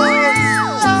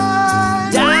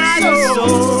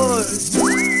 Dinosaurs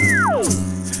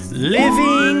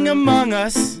living among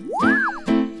us.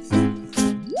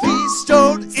 Please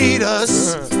don't eat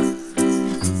us.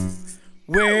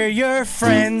 We're your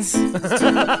friends.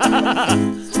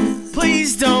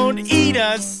 Please don't eat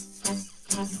us.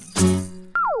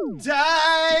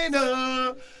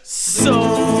 Dinosaurs.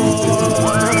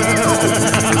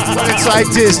 Inside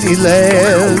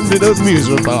Disneyland in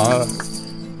amusement park.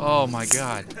 Oh my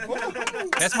God.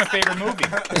 That's my favorite movie.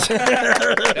 That's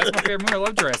my favorite movie. I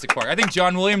love Jurassic Park. I think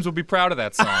John Williams would be proud of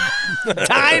that song.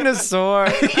 Dinosaur.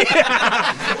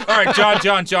 All right,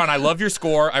 John, I love your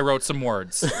score. I wrote some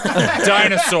words.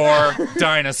 Dinosaur.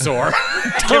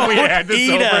 Can we add this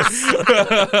eat over? us.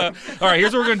 All right,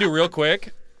 here's what we're going to do real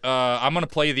quick. I'm going to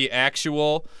play the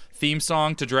actual theme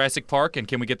song to Jurassic Park, and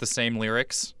can we get the same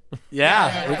lyrics?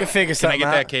 Yeah, we can figure Can I something get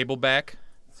out. that cable back?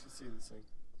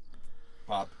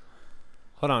 Pop.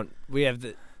 Hold on. We have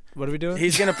the. What are we doing?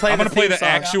 He's gonna play. I'm going to play theme the song.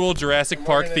 actual Jurassic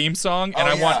Park theme song, and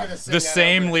I yeah. want the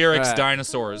same lyrics, All right.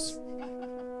 dinosaurs.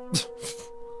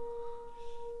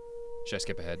 Should I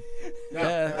skip ahead?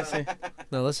 Yeah, let's see.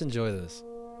 No, let's enjoy this.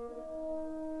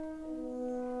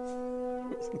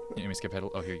 Let me skip ahead.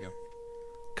 Oh, here you go.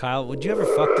 Kyle, would you ever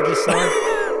fuck to this song?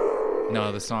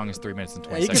 No, the song is 3 minutes and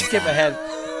 20 You can seconds. skip ahead.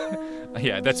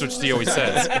 Yeah, that's what she always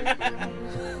says.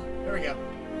 There we go.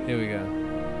 Here we go.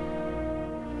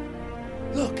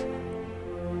 Look.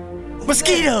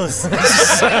 Mosquitoes.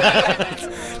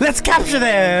 Let's capture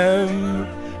them.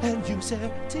 And use their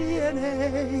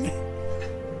DNA.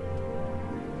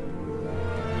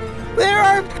 There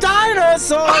are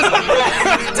dinosaurs.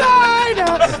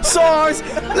 Dinosaurs.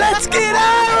 Let's get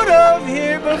out of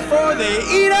here before they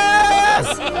eat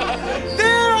us.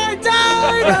 There are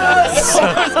dinosaurs.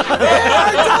 There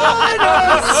are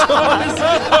dinosaurs.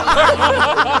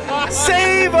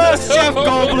 Save us, Jeff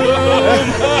Goldblum.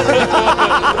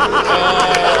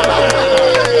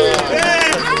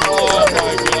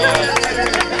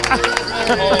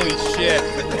 Holy shit.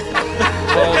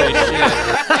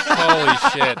 Holy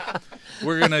shit.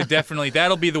 We're gonna definitely,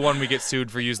 that'll be the one we get sued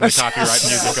for using the copyright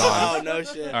music on. Oh, no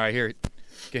shit. All right, here.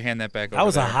 Can hand that back over That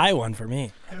was there. a high one for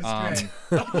me.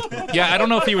 Yeah, I don't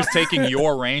know if he was taking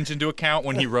your range into account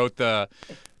when he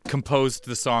composed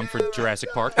the song for Jurassic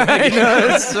Park.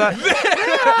 That's a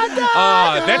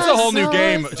whole new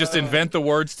game. Just invent the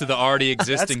words to the already That's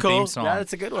existing cool. theme song. Yeah,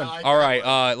 that's a good one. All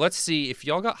right, let's see if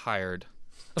y'all got hired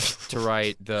to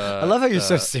write the. I love how you're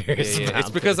so serious Yeah, about it's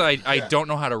because this. I don't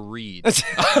know how to read, so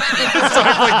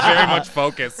I'm like very much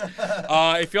focused.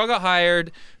 If y'all got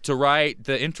hired to write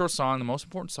the intro song, the most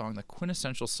important song, the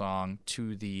quintessential song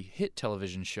to the hit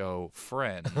television show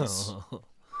Friends.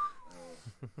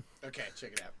 Okay,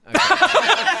 check it out.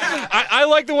 I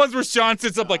like the ones where Sean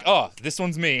sits up like, oh, this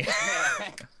one's me.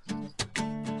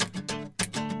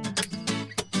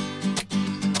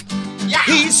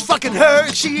 He's fucking her,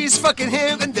 she's fucking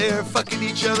him, and they're fucking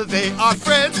each other. They are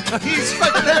friends. He's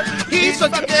fucking her, he's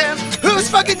fucking him. Who's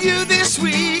fucking you this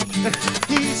week?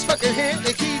 He's fucking him,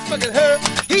 and he's fucking her.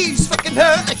 He's fucking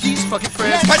her, and he's fucking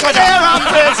friends. They're our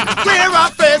friends. We're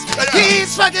our friends.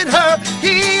 He's fucking her,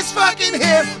 he's fucking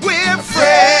him. We're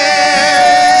friends.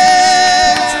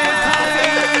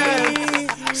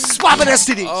 Swapping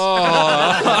STDs.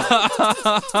 Oh.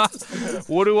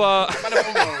 What do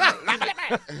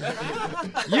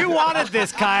You wanted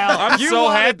this, Kyle. I'm You so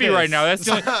wanted happy this. right now. That's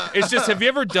the only, it's just, have you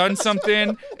ever done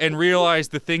something and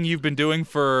realized the thing you've been doing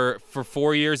for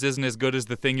 4 years isn't as good as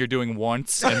the thing you're doing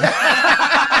once? And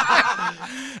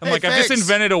I'm like, I've just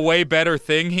invented a way better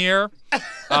thing here,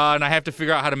 and I have to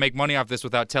figure out how to make money off this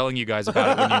without telling you guys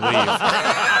about it when you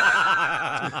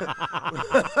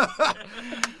leave.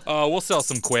 We'll sell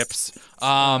some quips.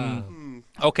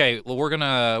 Okay, well, we're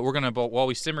gonna while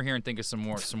we simmer here and think of some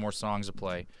more songs to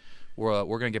play, we're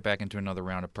gonna get back into another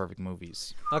round of perfect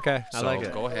movies. Okay, So I like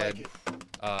it. go ahead.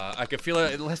 I can feel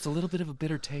it left a little bit of a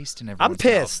bitter taste in everyone's I'm mouth.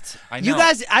 pissed. I know. You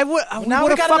guys, I would. Now we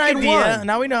would've got an fucking idea. won.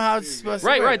 Now we know how it's supposed to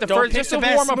Right, work. right. The Don't first, pick just the a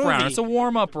best warm-up movie. round. It's a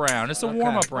warm-up round. It's a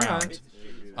warm-up round.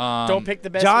 Don't pick the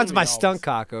best. John's movie my always. stunt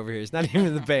cock over here. He's not even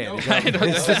in the band.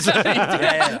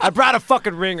 I brought a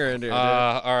fucking ringer in here.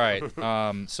 All right.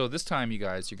 So this time, you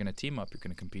guys, you're gonna team up. You're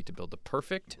gonna compete to build the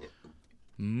perfect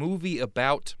movie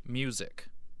about music,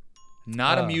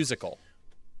 not a musical.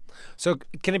 So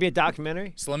can it be a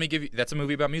documentary? So let me give you. That's a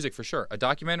movie about music for sure. A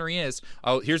documentary is.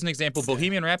 Oh, here's an example.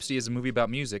 Bohemian Rhapsody is a movie about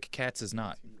music. Cats is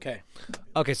not. Okay.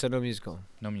 Okay, so no musical.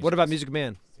 No music. What about Music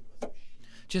Man?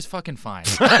 Just fucking fine.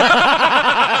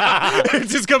 It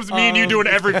just comes me and you doing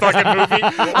every fucking movie.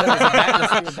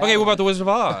 Okay, what about The Wizard of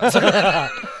Oz?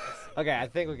 Okay, I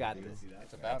think we got this.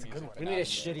 We need a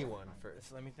shitty one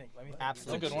first. Let me think.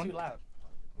 Absolutely. That's a good one. Too loud.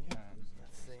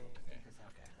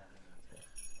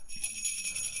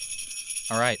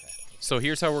 All right. So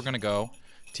here's how we're gonna go.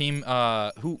 Team,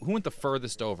 who went the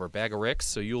furthest over? Bag of Ricks.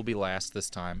 So you'll be last this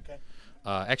time. Okay.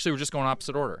 Actually, we're just going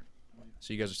opposite order.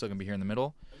 So you guys are still gonna be here in the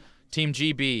middle. Team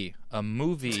GB, a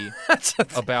movie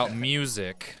about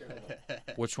music.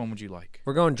 Which one would you like?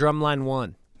 We're going Drumline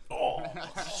 1.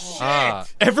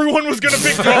 Everyone was gonna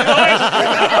pick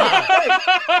Drumline.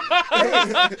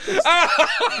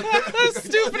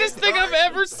 Stupidest thing I've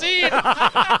ever seen.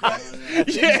 Yeah,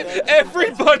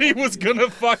 everybody was gonna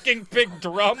fucking pick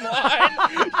Drumline.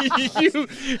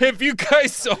 If you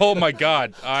guys, oh my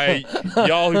God,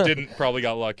 y'all who didn't probably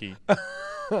got lucky.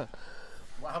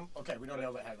 Okay, we don't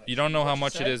know that. You don't know how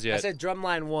much it is I yet. said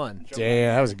Drumline 1.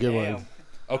 Damn, that was a good one.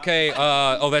 Okay,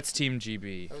 that's Team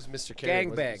GB. That was Mr. Carey.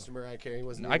 Gangbang. Mr. Mariah Carey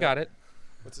wasn't. I got it.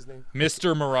 What's his name?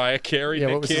 Mr. Mariah Carey, Yeah,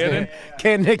 Nick what was his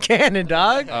Cannon. Nick Cannon,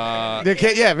 dog. Yeah,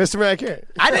 Mr. Mariah Carey.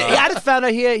 I just found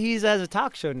out he has a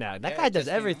talk show now. That guy does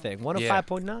everything.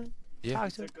 105.9. Yeah.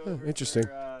 Talk show. Interesting.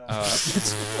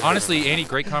 Honestly, Andy,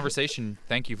 great conversation.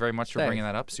 Thank you very much for bringing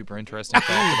that up. Super interesting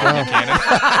fact about Nick Cannon.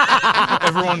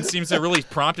 Everyone seems to have really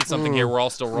prompted something here. We're all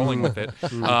still rolling with it.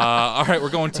 All right, we're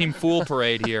going Team Fool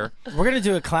Parade here. We're gonna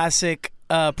do a classic.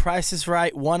 Price is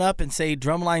Right 1-up and say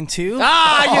Drumline 2.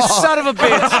 Ah, you son of a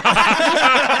bitch! Fuck,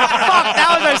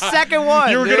 that was our second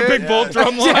one. You were gonna pick both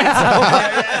drum lines.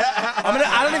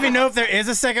 I don't even know if there is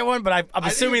a second one, but I'm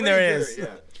assuming there is.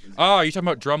 Oh, are you talking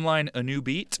about Drumline A New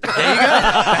Beat? There you go.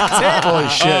 That's it. Holy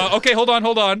shit. Okay, hold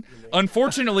on.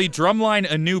 Unfortunately, Drumline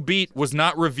A New Beat was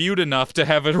not reviewed enough to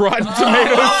have a Rotten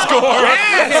Tomatoes score.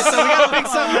 Okay, so we gotta pick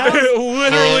something else.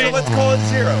 Literally. Let's call it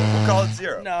 0. We'll call it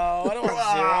 0. No, I don't want 0.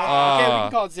 Okay, we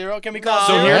can call it 0. Can we call it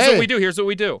So 0? here's what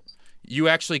we do. You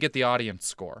actually get the audience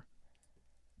score.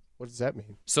 What does that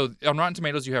mean? So on Rotten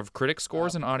Tomatoes, you have critic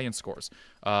scores and audience scores.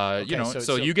 So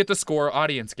so- you get the score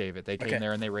audience gave it. They came Okay.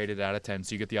 there and they rated it out of 10,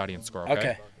 so you get the audience score.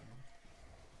 Okay.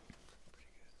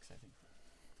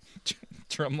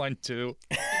 Drumline 2.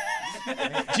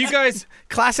 Do you guys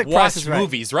Classic Price watch is Right.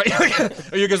 movies, right?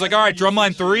 Are you guys like, all right,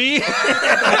 Drumline 3?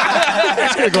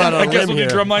 It's gonna go out on I a guess limb we'll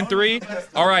do here. Drumline 3.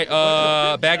 All right,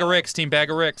 Bag of Ricks, Team Bag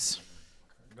of Ricks.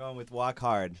 Going with Walk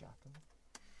Hard.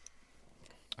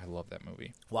 I love that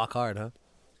movie. Walk hard, huh?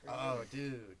 Oh,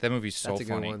 dude. That movie's so That's a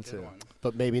good funny. one too.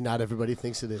 But maybe not everybody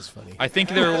thinks it is funny. I think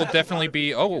there will definitely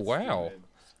be. Oh wow!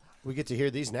 We get to hear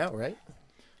these now, right?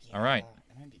 All right.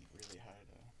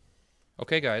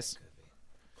 Okay, guys.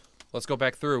 Let's go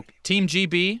back through. Team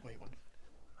GB.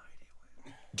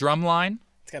 Drumline.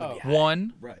 It's gotta be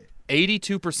 1. Right.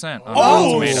 82% on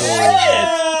Rotten Tomatoes.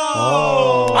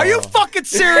 Are you fucking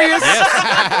serious?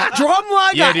 Drumline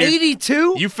Yeah, got dude.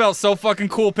 82? You felt so fucking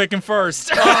cool picking first.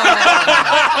 How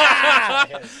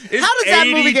does that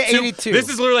movie get 82? This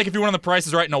is literally like if you won on The Price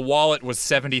is Right and a wallet was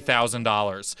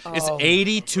 $70,000. It's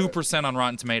 82% on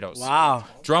Rotten Tomatoes. Wow.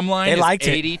 Drumline They is liked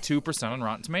it. 82% on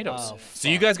Rotten Tomatoes. So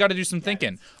you guys got to do some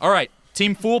thinking. All right,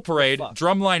 Team Fool Parade,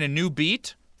 Drumline A New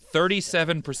Beat,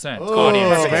 37%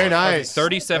 audience score. very nice.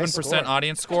 37% Nice score.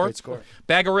 audience score. Great score.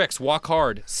 Bag of Ricks, Walk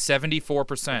Hard,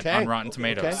 74% Okay. on Rotten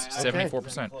Tomatoes. Okay.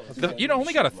 74%. You know,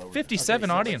 only got a 57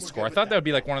 audience score. I thought that would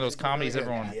be like one of those comedies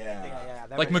everyone.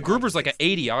 Like MacGruber's like an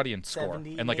 80 audience score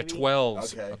 70 and like a maybe?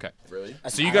 12. Okay. Really?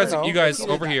 So you guys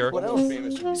over here.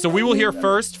 So we will hear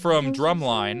first from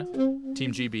Drumline,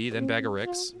 Team GB, then Bag of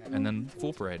Ricks, and then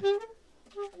Fool Parade.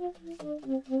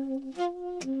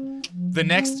 The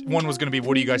next one was going to be,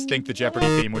 what do you guys think the Jeopardy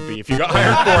theme would be if you got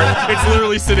hired for it? It's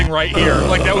literally sitting right here.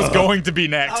 Like that was going to be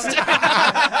next.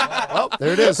 Oh,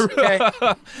 there it is.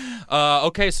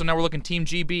 Okay, so now we're looking Team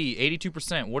GB,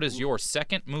 82%. What is your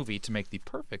second movie to make the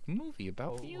perfect movie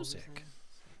about music?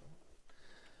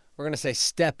 We're gonna say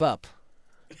Step Up.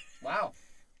 Wow.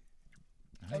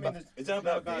 I mean, Is that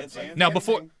about dancing? Now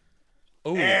before.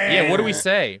 Oh, yeah, what do we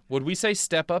say? Would we say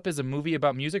Step Up is a movie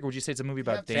about music, or would you say it's a movie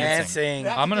about dancing?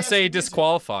 I'm going to say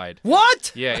disqualified.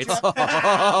 What? Yeah, it's... it's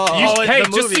hey, the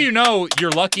just so movie. you know, you're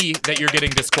lucky that you're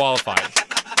getting disqualified.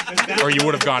 Or you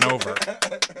would have gone over.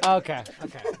 Okay.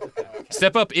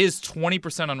 Step Up is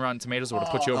 20% on Rotten Tomatoes, would have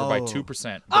put you over by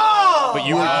 2%.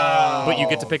 But you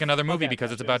get to pick another movie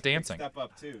because it's about dancing. Step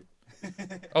Up too.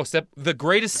 Oh, the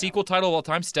greatest sequel title of all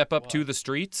time, Step Up to the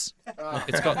Streets.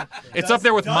 It's up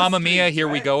there with Mamma Mia, Here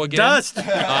We Go Again. Dust.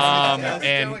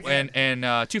 And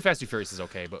Too Fast, Too Furious is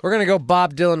okay, but We're gonna go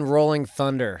Bob Dylan Rolling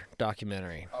Thunder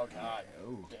documentary. Oh God.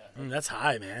 That's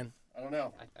high, man. I don't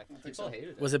know.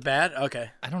 Was it bad?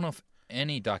 Okay. I don't know if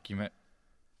any document.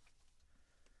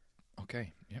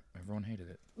 Okay, yep, everyone hated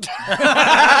it.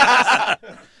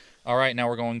 All right, now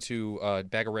we're going to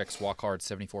Bag of Ricks, Walk Hard,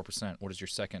 74%. What is your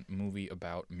second movie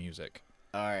about music?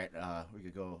 All right, we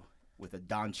could go with a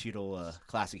Don Cheadle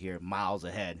classic here, Miles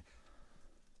Ahead.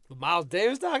 The Miles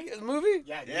Davis movie?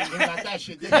 Yeah, about that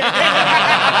shit.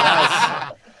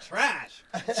 Trash.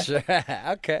 Sure.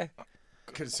 Okay.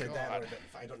 Could have said that.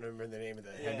 I don't remember the name of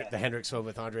the Hendrix film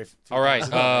with Andre. All right,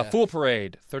 Fool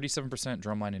Parade, 37%.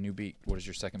 Drumline, A New Beat. What is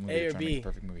your second movie? A or Trying to make B? the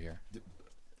perfect movie here.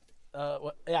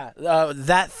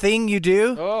 That Thing You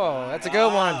Do. Oh, that's a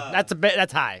good one. That's a bit.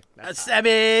 That's high. I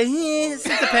mean, it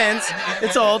depends.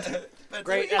 It's old.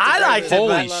 Great. I liked it.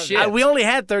 Holy but shit. we only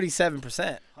had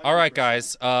 37%. All right,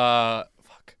 guys.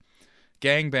 Fuck.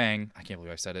 Gang Bang. I can't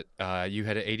believe I said it. You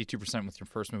had an 82% with your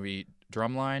first movie,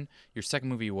 Drumline. Your second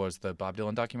movie was the Bob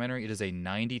Dylan documentary. It is a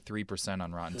 93%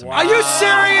 on Rotten Tomatoes. Are you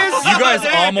serious? You guys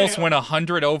almost went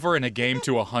 100 over in a game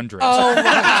to 100. Oh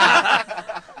my.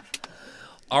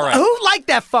 All right. Who liked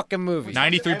that fucking movie?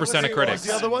 93% of critics.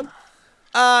 The other one?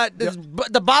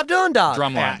 The Bob Dylan doc.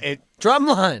 Drumline.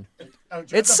 Drumline.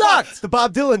 It sucked. The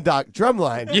Bob Dylan doc,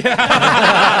 Drumline.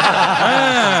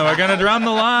 Yeah. We're going to drum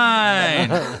the line.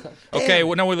 Okay,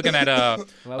 well, no, we're looking at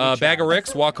Bag of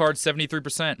Ricks, Walk Hard,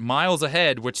 73%. Miles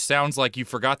Ahead, which sounds like you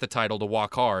forgot the title to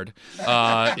Walk Hard,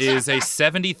 is a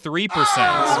 73%.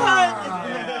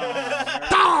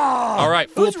 All right,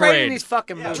 Fool Who's rating Parade. these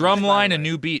fucking movies? Drumline, A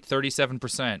New Beat,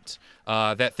 37%.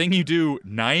 That Thing You Do,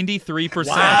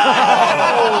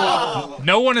 93%.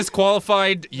 No one is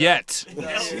qualified yet. But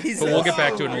we'll get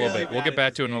back to it in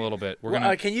a little bit. We're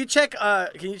gonna. Can you check? No,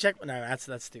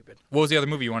 that's stupid. What was the other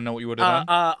movie? You want to know what you would have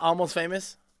done? Almost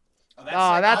Famous.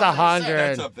 Oh, that's 100.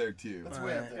 That's up there too.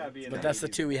 But that's the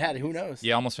two we had. Who knows?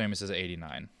 Yeah, Almost Famous is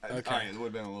 89. Okay. It would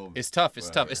have been a little. It's tough. It's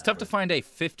tough. It's tough to find a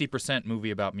 50% movie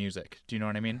about music. Do you know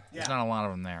what I mean? There's not a lot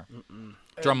of them there.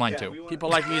 Drumline too. People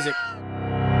like music.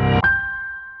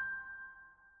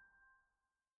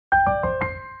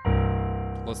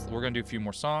 We're gonna do a few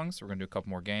more songs. We're gonna do a couple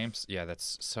more games. Yeah,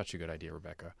 that's such a good idea,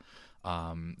 Rebecca.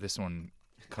 This one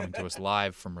coming to us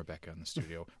live from Rebecca in the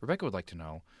studio. Rebecca would like to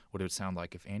know what it would sound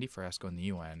like if Andy Frasco and the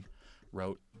UN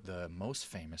wrote the most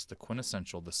famous, the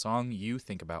quintessential, the song you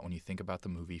think about when you think about the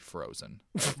movie Frozen.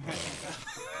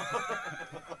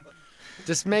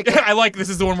 Just make it. I like this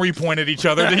is the one where you point at each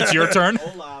other. It's your turn.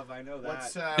 Olav, I know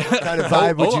that. What kind of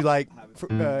vibe would you like?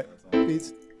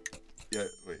 Beats? Yeah,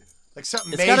 wait. Like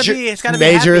something It's major. gotta be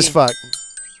major as happy. fuck.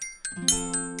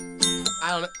 I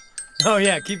don't know. Oh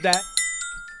yeah, keep that.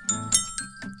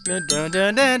 Dun, dun,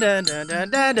 dun, dun, dun, dun, dun,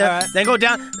 dun. Right. Then go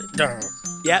down. Dun.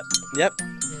 Yep.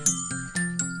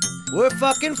 We're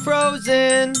fucking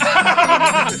frozen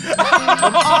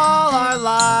from all our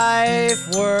life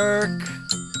work.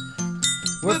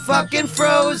 We're fucking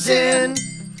frozen,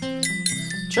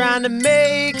 trying to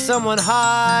make someone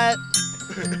hot.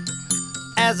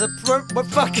 We're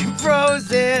fucking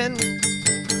frozen.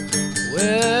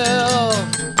 Well,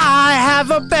 I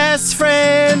have a best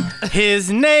friend.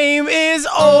 His name is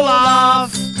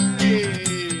Olaf.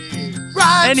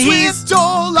 Right, And he's-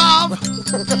 Olaf.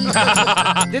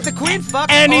 did the Queen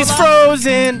fuck? And he's Olaf?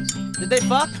 frozen Did they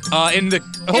fuck? In the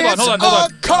hold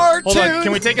on. Cartoon. Hold on.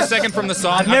 Can we take a second from the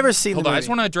song? I've never seen Hold the on. I movie. just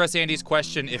want to address Andy's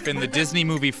question. If in the Disney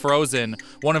movie Frozen,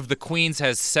 one of the queens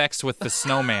has sex with the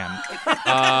snowman,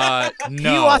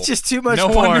 no. He watches too much no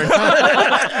porn.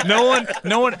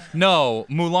 No.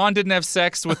 Mulan didn't have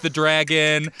sex with the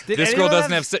dragon. This girl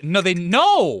doesn't have sex.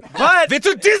 No, What? It's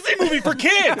a Disney movie for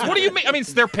kids. What do you mean? I mean,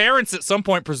 their parents at some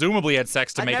point presumably had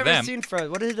sex to I've make never them. seen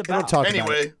Frozen. What is it They about? don't talk about it.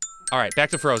 Anyway, All right, back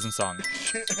to Frozen song.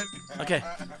 Okay.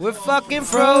 We're fucking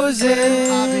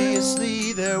frozen.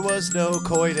 Obviously, there was no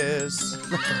coitus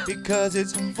because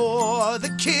it's for the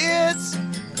kids.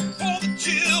 For the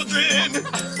children.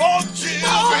 For the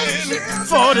children.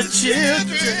 For the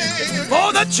children.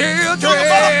 For the children.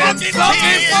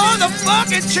 For the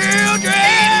fucking children.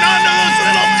 None of those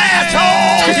little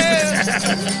assholes.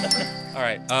 All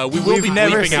right, we will We've be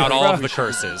never bleeping seen out all of the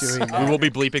Frozen curses. doing We will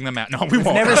be bleeping them out. No, we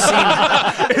won't. Never seen.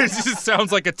 It just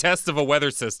sounds like a test of a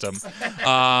weather system. Say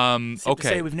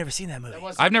Okay. we've never seen that movie.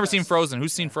 I've never seen Frozen.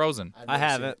 Who's seen Frozen? I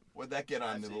haven't. what'd that get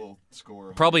on the little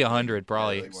score? Probably 100,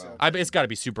 probably. Wow. It's got to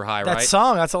be super high, That right?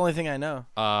 song, that's the only thing I know.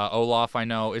 Olaf, I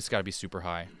know. It's got to be super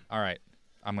high. All right.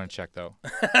 I'm going to check, though.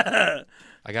 I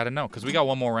got to know, because we got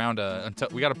one more round. Until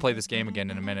we got to play this game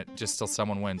again in a minute, just till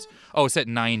someone wins. Oh, it's at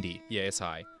 90. Yeah, it's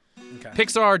high. Okay.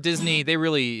 Pixar, Disney, they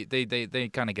really, they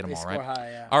kind of get them all, right? High,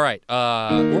 yeah. All right.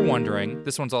 We're wondering.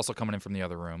 This one's also coming in from the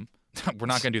other room. We're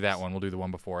not gonna do that one. We'll do the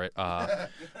one before it.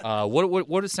 What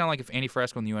would it sound like if Andy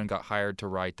Frasco and the UN got hired to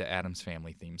write the Addams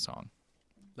Family theme song?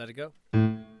 Let it go.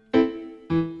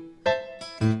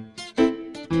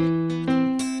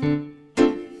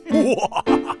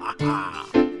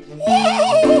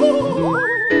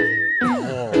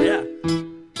 Yeah.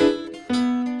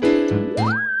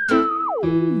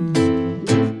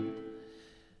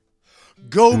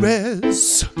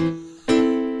 Gomez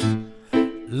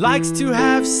Likes to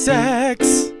have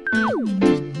sex.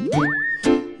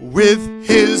 with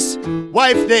his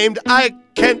wife named I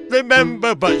can't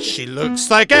remember, but she looks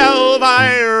like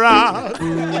Elvira.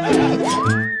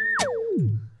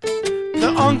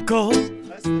 The uncle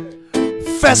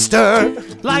Fester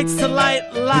likes to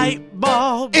light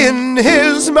bulbs, in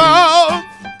his mouth.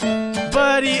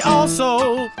 but he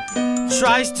also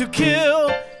tries to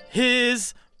kill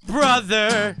his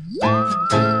brother.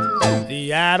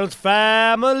 The Addams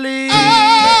Family.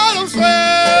 Addams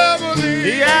Family.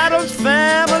 The Addams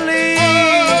Family.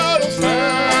 Addams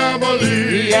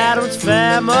Family. The Addams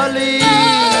Family.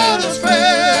 Addams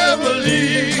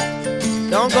Family.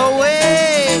 Don't go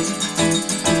away.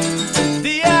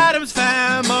 The Addams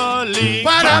Family.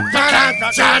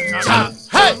 Ba-da-ba-da-cha-cha.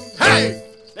 Hey, hey.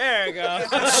 There you go.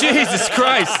 Jesus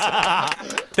Christ.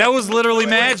 That was literally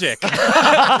magic.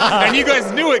 And you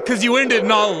guys knew it because you ended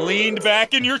and all leaned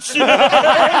back in your chair. Like,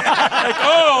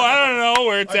 oh, I don't know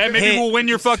where it's at. Maybe we'll win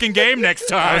your fucking game next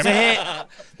time.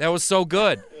 That was so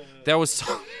good. That was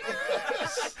so...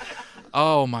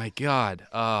 Oh, my God.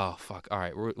 Oh, fuck. All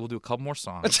right, we'll do a couple more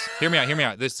songs. Hear me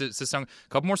out. This song, a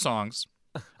couple more songs.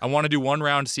 I want to do one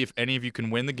round to see if any of you can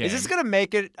win the game. Is this gonna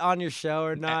make it on your show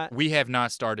or not? We have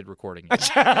not started recording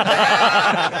yet.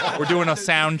 We're doing a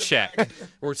sound check.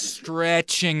 We're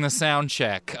stretching the sound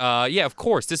check. Yeah, of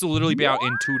course. This will literally be out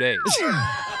in 2 days.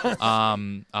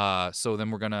 So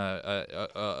then we're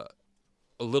gonna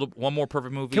one more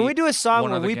perfect movie. Can we do a song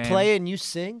one where other we game. play and you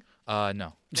sing?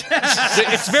 No.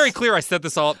 It's very clear I set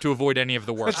this all up to avoid any of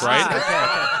the work,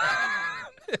 right?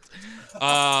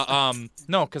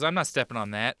 No, because I'm not stepping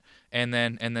on that. And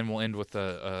then we'll end with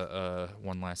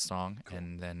one last song,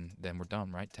 and then we're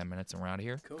done, right? 10 minutes and we're out of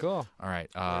here. Cool. All right.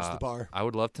 Where's the bar? I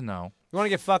would love to know. You want to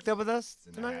get fucked up with us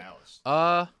tonight?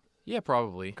 Yeah,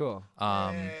 probably. Cool.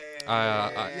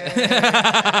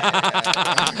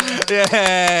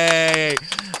 Yay!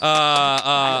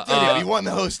 We won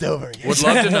the host over. Would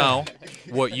love to know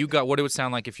what it would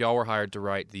sound like if y'all were hired to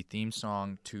write the theme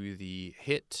song to the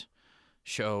hit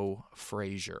show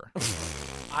Frasier.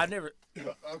 I've never.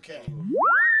 Okay.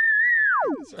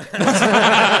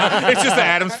 It's just the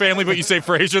Addams Family, but you say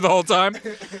Frasier the whole time.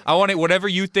 I want it whatever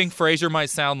you think Frasier might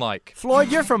sound like.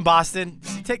 Floyd, you're from Boston.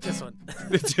 Take this one.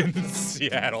 It's in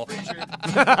Seattle.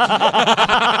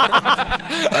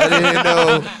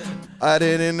 I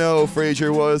didn't know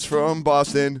Frasier was from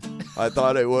Boston. I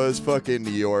thought it was fucking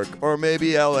New York or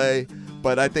maybe LA,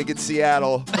 but I think it's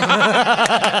Seattle.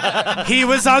 He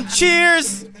was on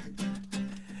Cheers.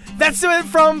 That's it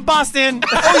from Boston.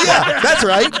 Oh yeah, that's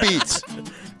right. Beats.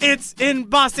 It's in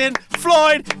Boston.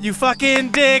 Floyd, you fucking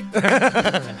dick.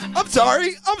 I'm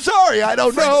sorry. I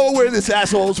don't know where this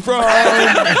asshole's from.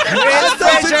 It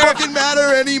doesn't fucking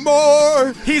matter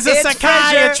anymore. He's a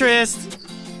psychiatrist.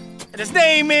 And his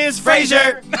name is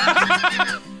Frasier.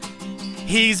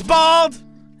 He's bald,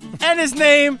 and his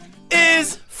name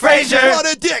is Frasier. What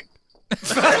a dick!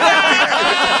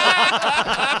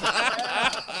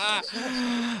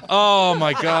 Oh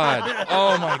my god.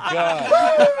 Oh my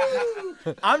god.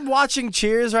 I'm watching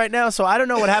Cheers right now, so I don't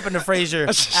know what happened to Frasier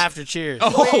after Cheers.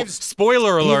 Oh,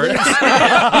 spoiler alert. He goes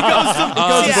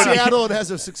to Seattle and has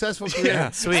a successful career.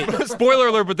 Yeah, sweet. Spoiler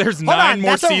alert, but there's Hold 9 on,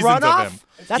 more that's a seasons runoff? of him.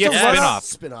 That's Yeah, a spin-off.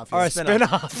 Spin-off. Or yeah. a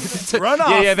spin-off.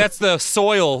 Runoff. Yeah, that's the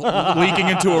soil leaking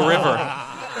into a river.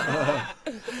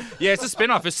 Yeah, it's a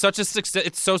spinoff. It's such a success.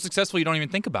 It's so successful you don't even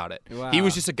think about it. Wow. He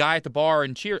was just a guy at the bar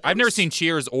in Cheers. I've never seen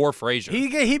Cheers or Frasier.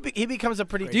 He becomes a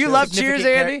pretty. Do you love Cheers,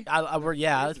 Andy?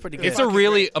 Yeah, that's pretty good. It's a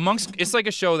really It's like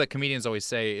a show that comedians always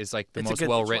say is like the It's a most good-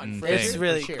 well-written thing. It's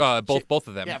really. both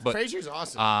of them. Yeah, but Frasier's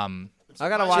awesome. I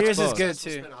gotta watch Cheers both. is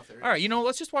good too. all right,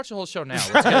 let's just watch the whole show now.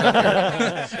 Let's get it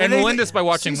up here. And we'll end this by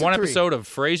watching Season one 3. episode of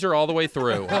Frasier all the way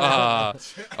through.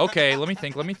 Okay, let me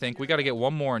think. We got to get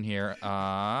one more in here.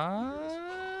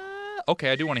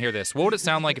 Okay, I do want to hear this. What would it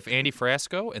sound like if Andy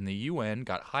Frasco and the UN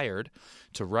got hired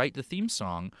to write the theme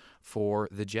song for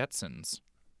the Jetsons?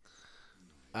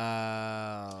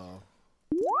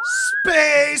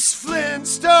 Space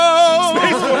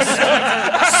Flintstones!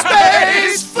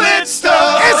 Space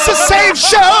Flintstones! It's the same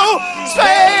show!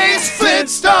 Space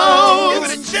Flintstones! Give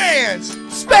it a chance!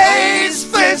 Space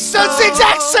Flintstones! The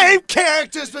exact same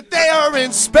characters, but they are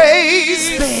in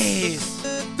space!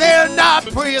 They're not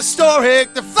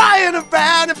prehistoric. They're flying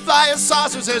around in flying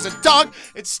saucers. There's a dog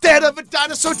instead of a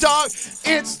dinosaur dog.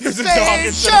 It's the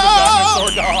same show!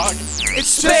 It's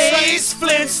Space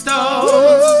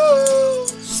Flintstones!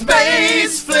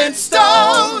 Space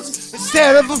Flintstones!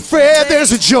 Instead of a Fred,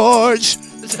 there's a George.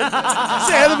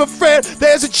 Instead of a Fred,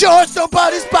 there's a George.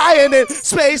 Nobody's buying it.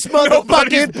 Space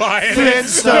motherfucking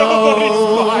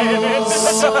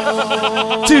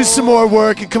Flintstones. Do some more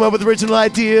work and come up with original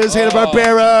ideas.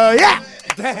 Hanna-Barbera. Yeah!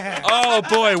 Oh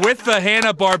boy, with the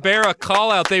Hanna-Barbera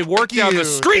call out, they worked down the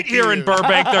street here in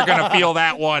Burbank. They're going to feel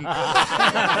that one.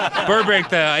 Burbank,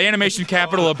 the animation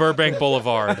capital of Burbank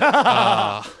Boulevard.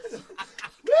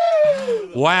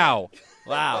 Wow.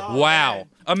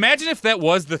 Imagine if that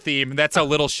was the theme. That's how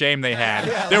little shame they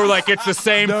had. They were like, it's the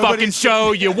same fucking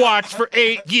show you watched for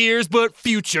 8 years, but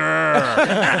future.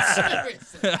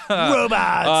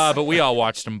 Robots. But we all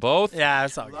watched them both. Yeah,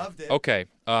 it's all good. Okay,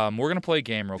 we're going to play a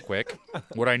game real quick.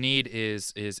 What I need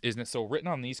is so written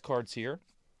on these cards here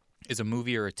is a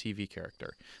movie or a TV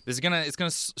character. It's gonna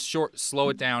slow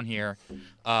it down here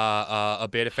a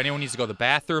bit. If anyone needs to go to the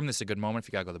bathroom, this is a good moment. If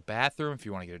you gotta go to the bathroom, if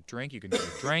you want to get a drink, you can get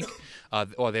a drink.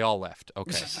 They all left.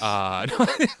 Okay. So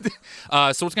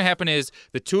what's gonna happen is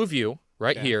the two of you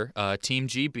right here, Team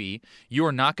GB, you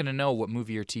are not gonna know what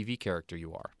movie or TV character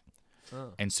you are,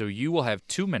 and so you will have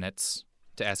 2 minutes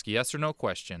to ask yes or no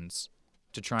questions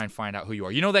to try and find out who you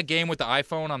are. You know that game with the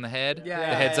iPhone on the head?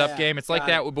 Yeah. The heads-up game? It's like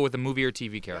Got that, but with a movie or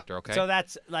TV character, okay? So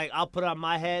that's like I'll put it on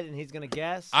my head and he's gonna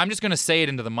guess. I'm just going to say it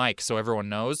into the mic so everyone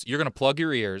knows. You're going to plug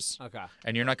your ears. Okay.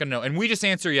 And you're not going to know. And we just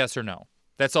answer yes or no.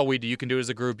 That's all we do. You can do it as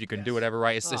a group. You can do whatever,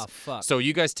 right? It's just, fuck. So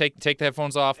you guys take the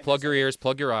headphones off, plug your ears,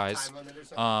 plug your eyes.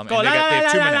 And Go, they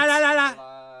have 2 minutes.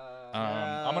 la.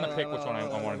 I'm going to pick which one I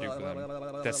want to do for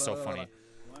them. That's so funny.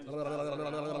 All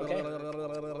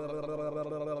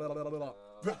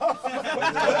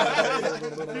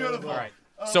right.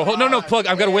 So no, plug.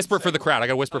 I've got to whisper it for the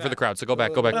crowd. So go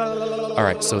back. All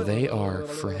right. So they are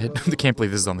Fred. I can't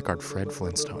believe this is on the card. Fred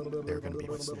Flintstone. They're gonna be.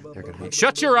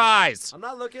 Shut your eyes. I'm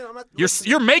not looking. I'm not.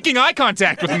 You're making eye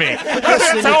contact with me.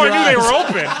 That's how I knew they were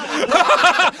open.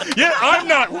 Yeah, I'm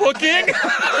not looking.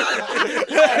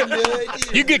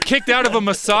 You get kicked out of a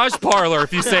massage parlor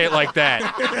if you say it like that.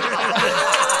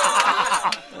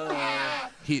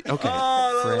 Fred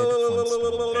Flintstone.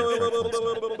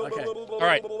 Okay. All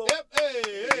right.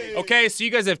 Okay, so you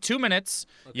guys have 2 minutes.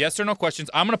 Yes or no questions.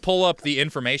 I'm going to pull up the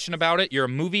information about it. You're a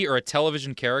movie or a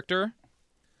television character.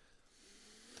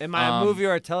 Am I a movie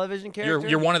or a television character?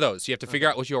 You're one of those. You have to figure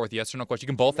out what you are with yes or no questions. You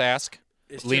can both ask.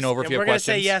 Lean over if you have questions. We're going to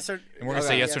say yes or... And we're going to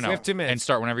say yes or no. We have 2 minutes. And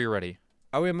start whenever you're ready.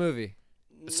 Are we a movie?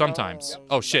 Sometimes.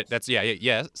 Oh, shit. That's,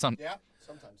 yeah.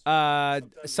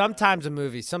 Sometimes a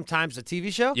movie, sometimes a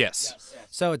TV show? Yes.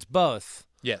 So it's both.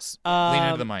 Yes. Lean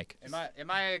into the mic. Am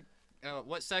I?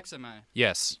 What sex am I?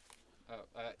 Yes.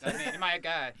 Am I a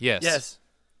guy? Yes.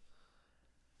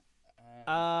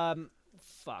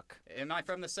 Fuck. Am I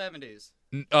from the 70s?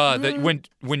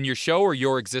 When your show or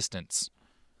your existence?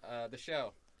 The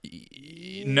show.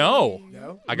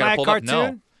 No. I got to pull up. No.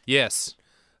 Cartoon? Yes.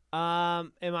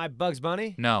 Am I Bugs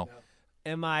Bunny? No.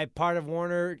 Am I part of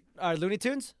Warner Looney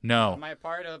Tunes? No. Am I a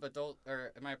part of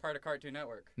Cartoon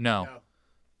Network? No.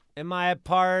 Am I a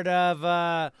part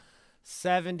of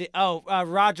 70. Oh,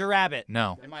 Roger Rabbit.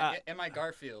 No. Am I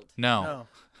Garfield? No.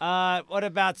 What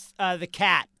about the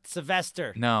cat,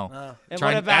 Sylvester? No. And Try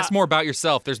what and about? ask more about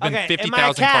yourself. There's been Okay, 50,000 am I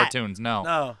a cat? cartoons. No.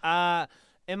 No.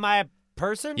 Am I a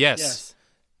person? Yes.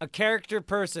 A character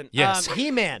person. Yes.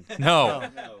 He-Man. No.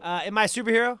 Am I a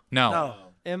superhero? No.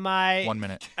 Am I? 1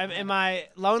 minute. Am I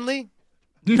lonely?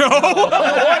 No.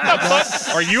 What the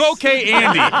fuck? Are you okay,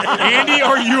 Andy? Andy,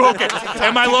 are you okay?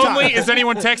 Am I lonely? Is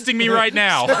anyone texting me right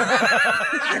now?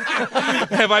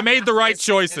 Have I made the right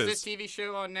choices? Is this TV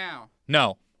show on now?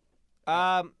 No.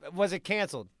 Was it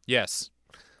canceled? Yes.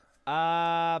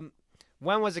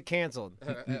 When was it canceled?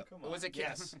 Was it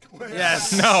yes?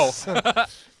 Yes. No.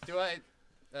 Do I?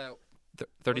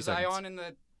 30 was seconds. I on in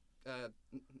the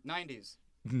 90s?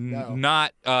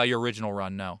 Not your original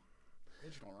run, no.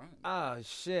 Original run. Oh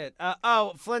shit.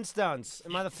 Flintstones.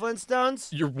 Am I the Flintstones?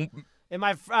 You're. Am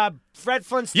I Fred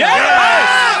Flintstone?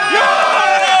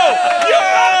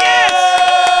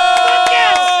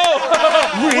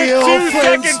 Real 2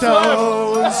 seconds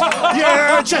Flintstones.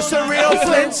 You're just a real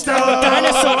Flintstone.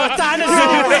 Dinosaur.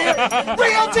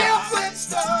 Real deal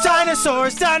Flintstone.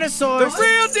 Dinosaurs. The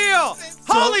real deal.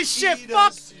 Holy shit.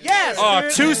 Fuck. Yes. Oh,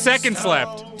 dude. 2 seconds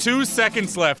left. 2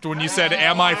 seconds left when you said,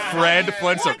 "Am I Fred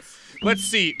Flintstone?" Let's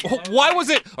see. Why was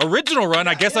it original run?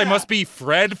 I guess I must be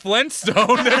Fred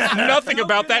Flintstone. There's nothing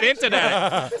about that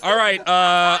internet. All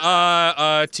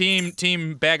right,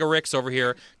 team Bag of Ricks over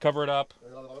here. Cover it up.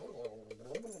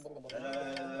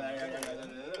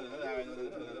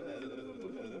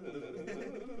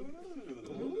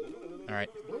 All right.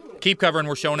 Keep covering.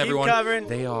 We're showing everyone. covering.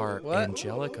 They are What?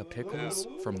 Angelica Pickles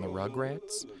from the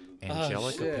Rugrats.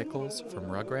 Angelica shit. Pickles from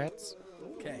Rugrats.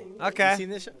 Okay. Okay. You seen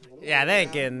this show? Yeah, they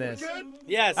ain't getting this.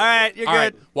 Yes. All right, you're All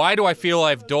right. good. Why do I feel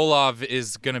like Dolov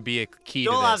is going to be a key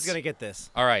to Dolov's this? gonna get this.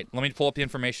 All right. Let me pull up the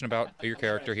information about your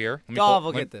character here. Let me Dolov pull-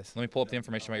 will let- get this. Let me pull up the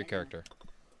information about your character.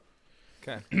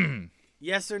 Okay.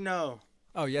 Yes or no?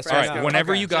 Oh yes. All or right. no.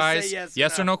 Whenever Okay. you Just guys, say yes or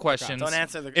yes or no. no questions. Don't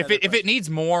answer the If other it question. needs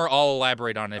more, I'll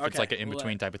elaborate on it. If it's Okay, like an in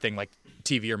between type of thing, like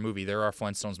TV or movie. There are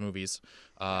Flintstones movies.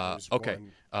 Okay.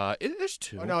 There's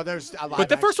two. Oh, no, there's a lot. But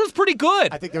the first one's pretty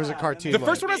good. I think there was a cartoon. The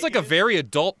first one has like a very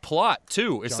adult plot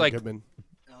too. It's John like Goodman.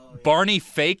 Barney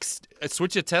fakes a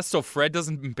switch a test so Fred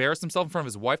doesn't embarrass himself in front of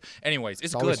his wife. Anyways,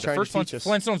 it's always good. The trying to first one's teach us.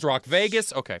 Flintstones Rock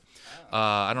Vegas. Okay.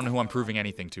 I don't know who I'm proving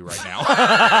anything to right now.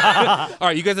 All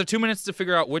right, you guys have 2 minutes to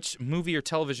figure out which movie or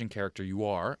television character you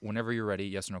are. Whenever you're ready,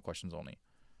 yes or no questions only.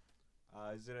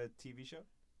 Is it a TV show?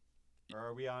 Or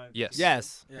are we on? Yes.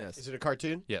 Yes. Is it a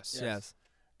cartoon? Yes. Yes.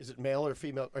 Is it male or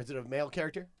female? Or is it a male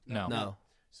character? No. No.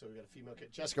 So we got a female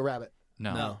character. Jessica Rabbit.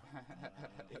 No. No.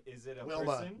 Is it a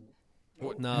Wilma. person?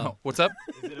 No. What's up?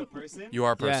 Is it a person? You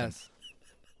are a person.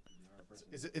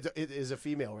 Yes. It is a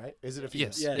female, right? Is it a female?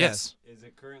 Yes. Yes. Yes. Is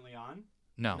it currently on?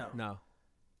 No. No. No.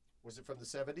 Was it from the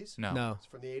 70s? No. No. It's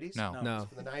from the 80s? No. No. It's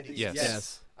from the 90s? Yes.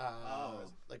 Yes.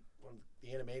 Like the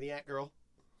Animaniac girl?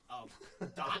 Oh,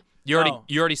 Dot. You already No.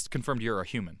 you already confirmed you're a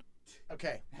human.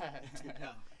 Okay.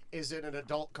 Is it an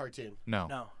adult cartoon? No.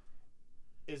 No.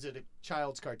 Is it a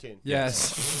child's cartoon?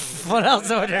 Yes. What else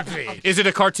would it be? Is it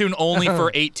a cartoon only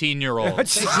for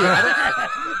 18-year-olds? Is it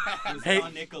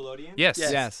on Nickelodeon? Yes.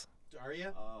 Yes.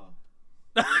 Daria?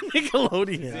 Is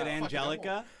Nickelodeon. it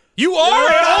Angelica? You are?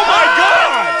 Oh my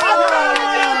god!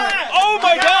 Oh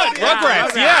my god!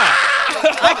 Rugrats, yeah.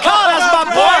 I call it. That's my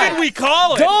Why did boy. we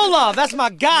call it? Dolov. That's my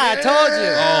guy. I told you.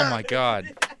 Oh my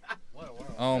god.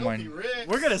 Oh my.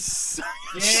 We're gonna.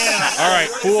 All right,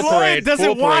 Fool Parade. doesn't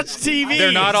Fool Parade. watch TV.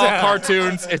 They're not all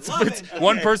cartoons. It's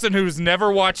one person who's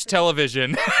never watched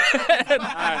television.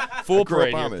 Full grew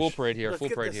up parade here. Amish. Full parade here. Full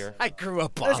get parade this. here. I grew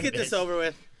up on Let's get this over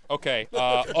with. Okay.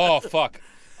 Oh fuck.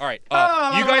 All right.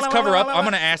 You guys cover up. I'm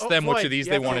gonna ask them which of these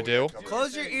they want to do.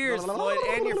 Close your ears, Floyd,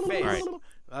 and your face. All right.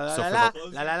 So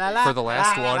for the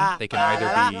last one, they can either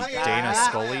be Dana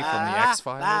Scully from the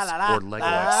X-Files or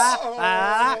Legolas.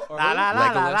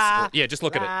 Legolas. Yeah, just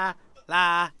look at it.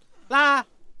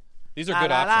 These are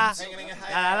good options.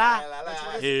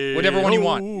 Whatever one you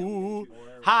want.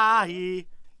 Hi.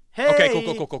 Hey. Okay,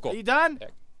 cool. You done?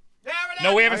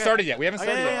 No, we haven't started yet. We haven't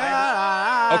started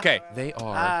yet. Okay, they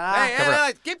are. Hey, Cover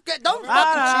up. don't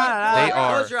fucking cheat. They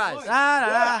are. Close your eyes.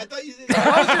 I thought you did.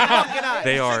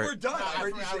 They are. done.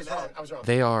 I was wrong.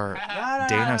 They are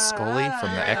Dana Scully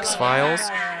from the X-Files.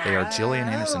 They are Gillian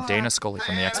Anderson, Dana Scully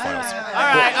from the X-Files.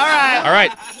 All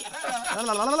right.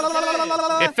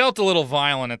 It felt a little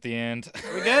violent at the end.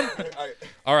 We good?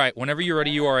 All right. Whenever you're ready,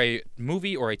 you are a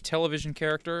movie or a television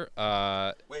character.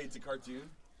 Wait, it's a cartoon?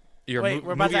 You're Wait, a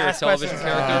we're about movie to or a ask television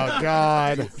questions.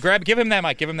 character. God. Give him that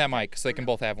mic. Give him that mic so they can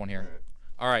both have one here.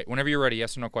 All right. Whenever you're ready,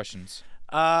 yes or no questions.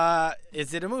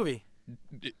 Is it a movie?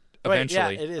 Eventually. Wait, yeah,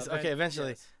 it is. Okay,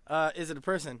 eventually. Is it a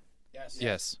person?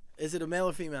 Yes. Is it a male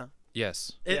or female?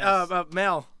 Yes.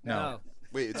 Male. No.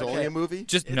 Wait, it's only a movie?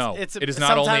 Just no. It is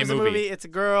not only a sometimes movie. It's a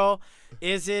girl.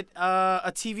 Is it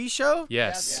a TV show?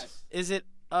 Yes. Is it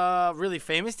a really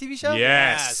famous TV show?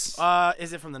 Yes.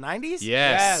 Is it from the 90s?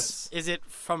 Yes. Is it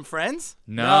from Friends?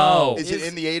 No. Is it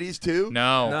in the 80s too?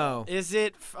 No. Is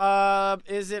it from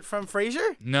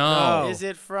Frasier? No. Is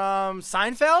it from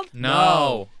Seinfeld?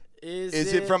 No.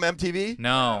 Is it from MTV?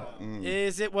 No.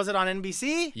 Was it on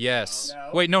NBC? Yes.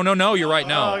 Wait, no. You're right.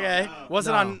 No. Oh, okay. Was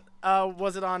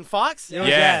it on Fox?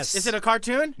 Yes. Is it a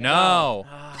cartoon? No.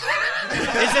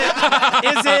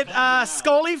 Is it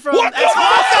Scully from What the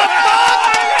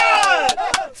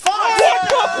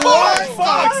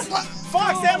Fox?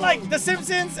 Fox had like The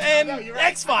Simpsons and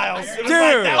X-Files. Dude,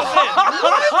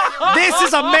 this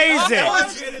is amazing.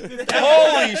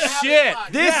 Holy shit.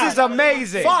 This is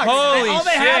amazing. Fox. Holy All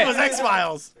they had shit. was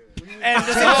X-Files. And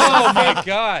Oh my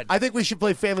god. I think we should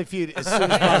play Family Feud as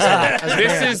soon as possible.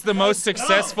 This is the most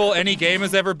successful any game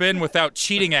has ever been without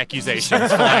cheating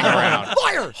accusations flying around.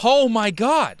 Liar! Oh my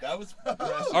god. That was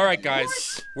all right,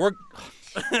 guys.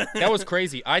 That was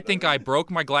crazy. I think I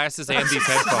broke my glasses and these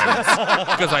headphones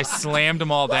because I slammed them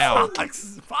all down.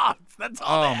 Fox. That's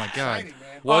all. Oh my god.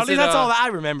 Well, at least that's all that I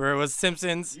remember. It was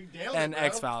Simpsons and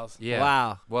X-Files. Yeah.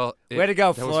 Wow. Well, way to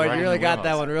go, that was Floyd. right You in really the got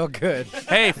that wheelhouse. one real good.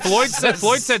 Hey, Floyd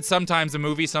said sometimes a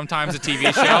movie, sometimes a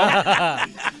TV show.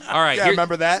 All right. Yeah,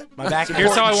 remember that?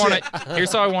 Here's how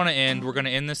I want to end. We're gonna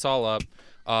end this all up.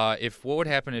 What would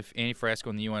happen if Andy Frasco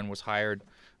and the UN was hired?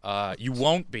 You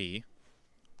won't be,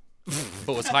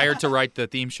 but was hired to write the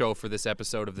theme show for this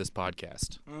episode of this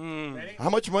podcast. How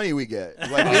much money we get?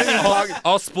 Like, we didn't talk-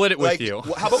 I'll split it with like, you.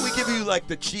 How about we give you like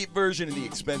the cheap version and the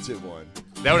expensive one?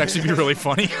 That would actually be really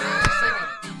funny.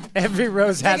 Every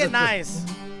rose has Make it nice.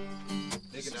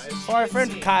 For our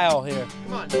friend Kyle here.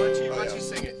 Come on, why don't you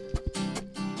sing it?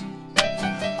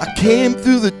 I came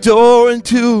through the door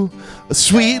into a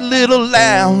sweet little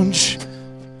lounge.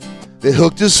 They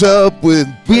hooked us up with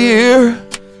beer,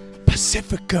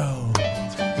 Pacifico.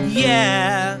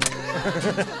 Yeah.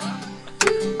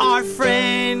 Our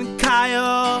friend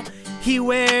Kyle, he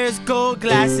wears gold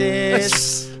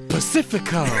glasses.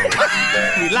 Pacifico.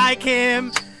 We like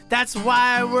him. That's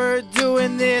why we're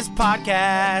doing this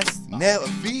podcast. Never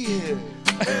fear.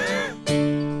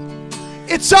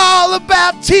 It's all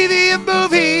about TV and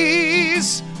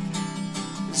movies.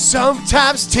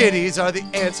 Sometimes titties are the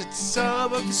answer to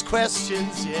some of these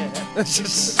questions, yeah.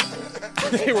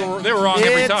 they were wrong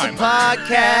every time. It's a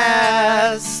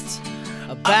podcast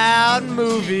about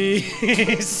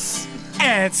movies.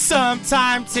 And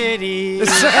sometimes titties.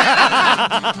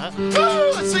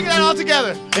 Woo, let's sing that all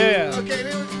together. Yeah. Okay, here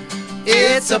we go.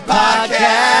 It's a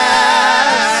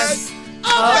podcast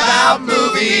about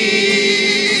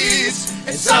movies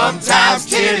and sometimes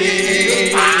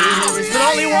titties. There's been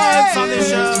only once on this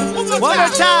show. One more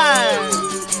time.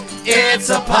 It's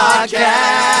a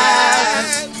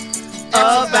podcast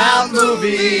about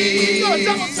movies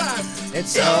and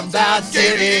some about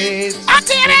titties.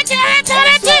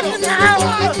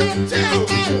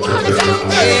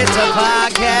 It's a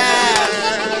podcast.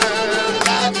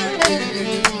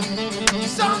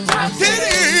 Sometimes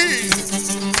titties.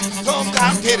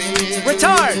 Sometimes titties.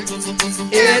 Retard.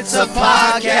 It's a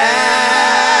podcast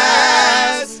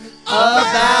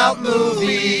about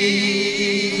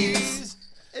movies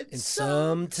and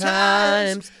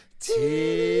sometimes titties.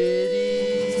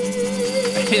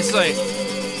 It's like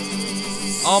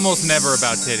almost never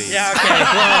about titties. Yeah, okay.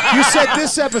 Well, You said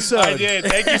this episode. I did.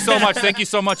 Thank you so much. Thank you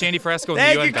so much, Andy Frasco and the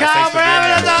thank UN you, guys. Kyle, Thanks for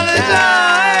having us for on being the here. show.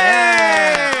 love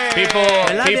People,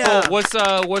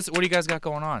 ya. what do you guys got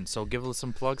going on? So give us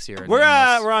some plugs here. We're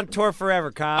on tour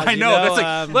forever, Kyle. I know. That's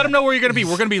like, let them know where you're gonna be.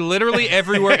 We're gonna be literally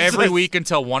everywhere every week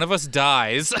until one of us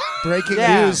dies. Breaking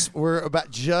Yeah. news, we're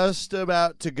just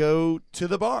about to go to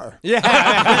the bar.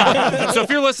 Yeah. So if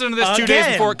you're listening to this 2 days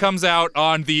Again. before it comes out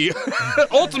on the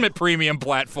ultimate premium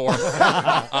platform,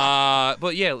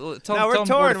 but yeah, tell No, we're them where to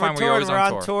touring. find where you're We're always touring. We're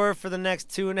on on tour for the next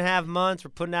 2.5 months.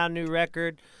 We're putting out a new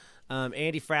record.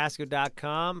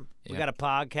 AndyFrasco.com. We Yeah. got a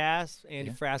podcast,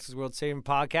 Andy Frasco's World Saving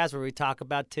Podcast, where we talk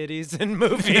about titties and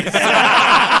movies.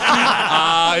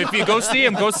 If you go see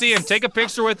him, take a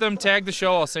picture with him, tag the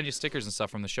show. I'll send you stickers and stuff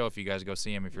from the show if you guys go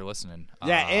see him if you're listening.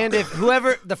 Yeah, and if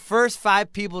the first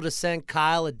 5 people to send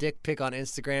Kyle a dick pic on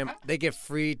Instagram, they get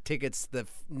free tickets the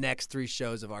next 3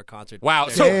 shows of our concert. Wow.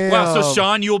 So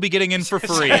Sean, you will be getting in for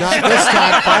free. Not this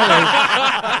time,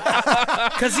 finally.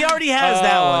 Because he already has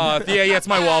that one. Yeah, it's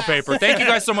my wallpaper. Thank you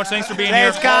guys so much. Thanks for being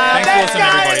Thanks, here. Kyle. Thanks for listening,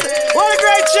 everybody. What a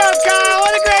great show, Kyle.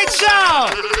 What a great show.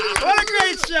 What a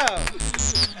great show.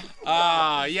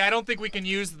 Yeah, I don't think we can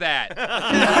use that.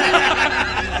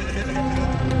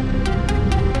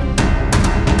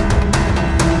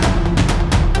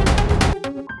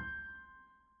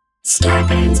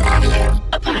 Scarpins Avenue.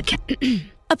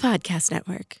 A podcast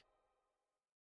network.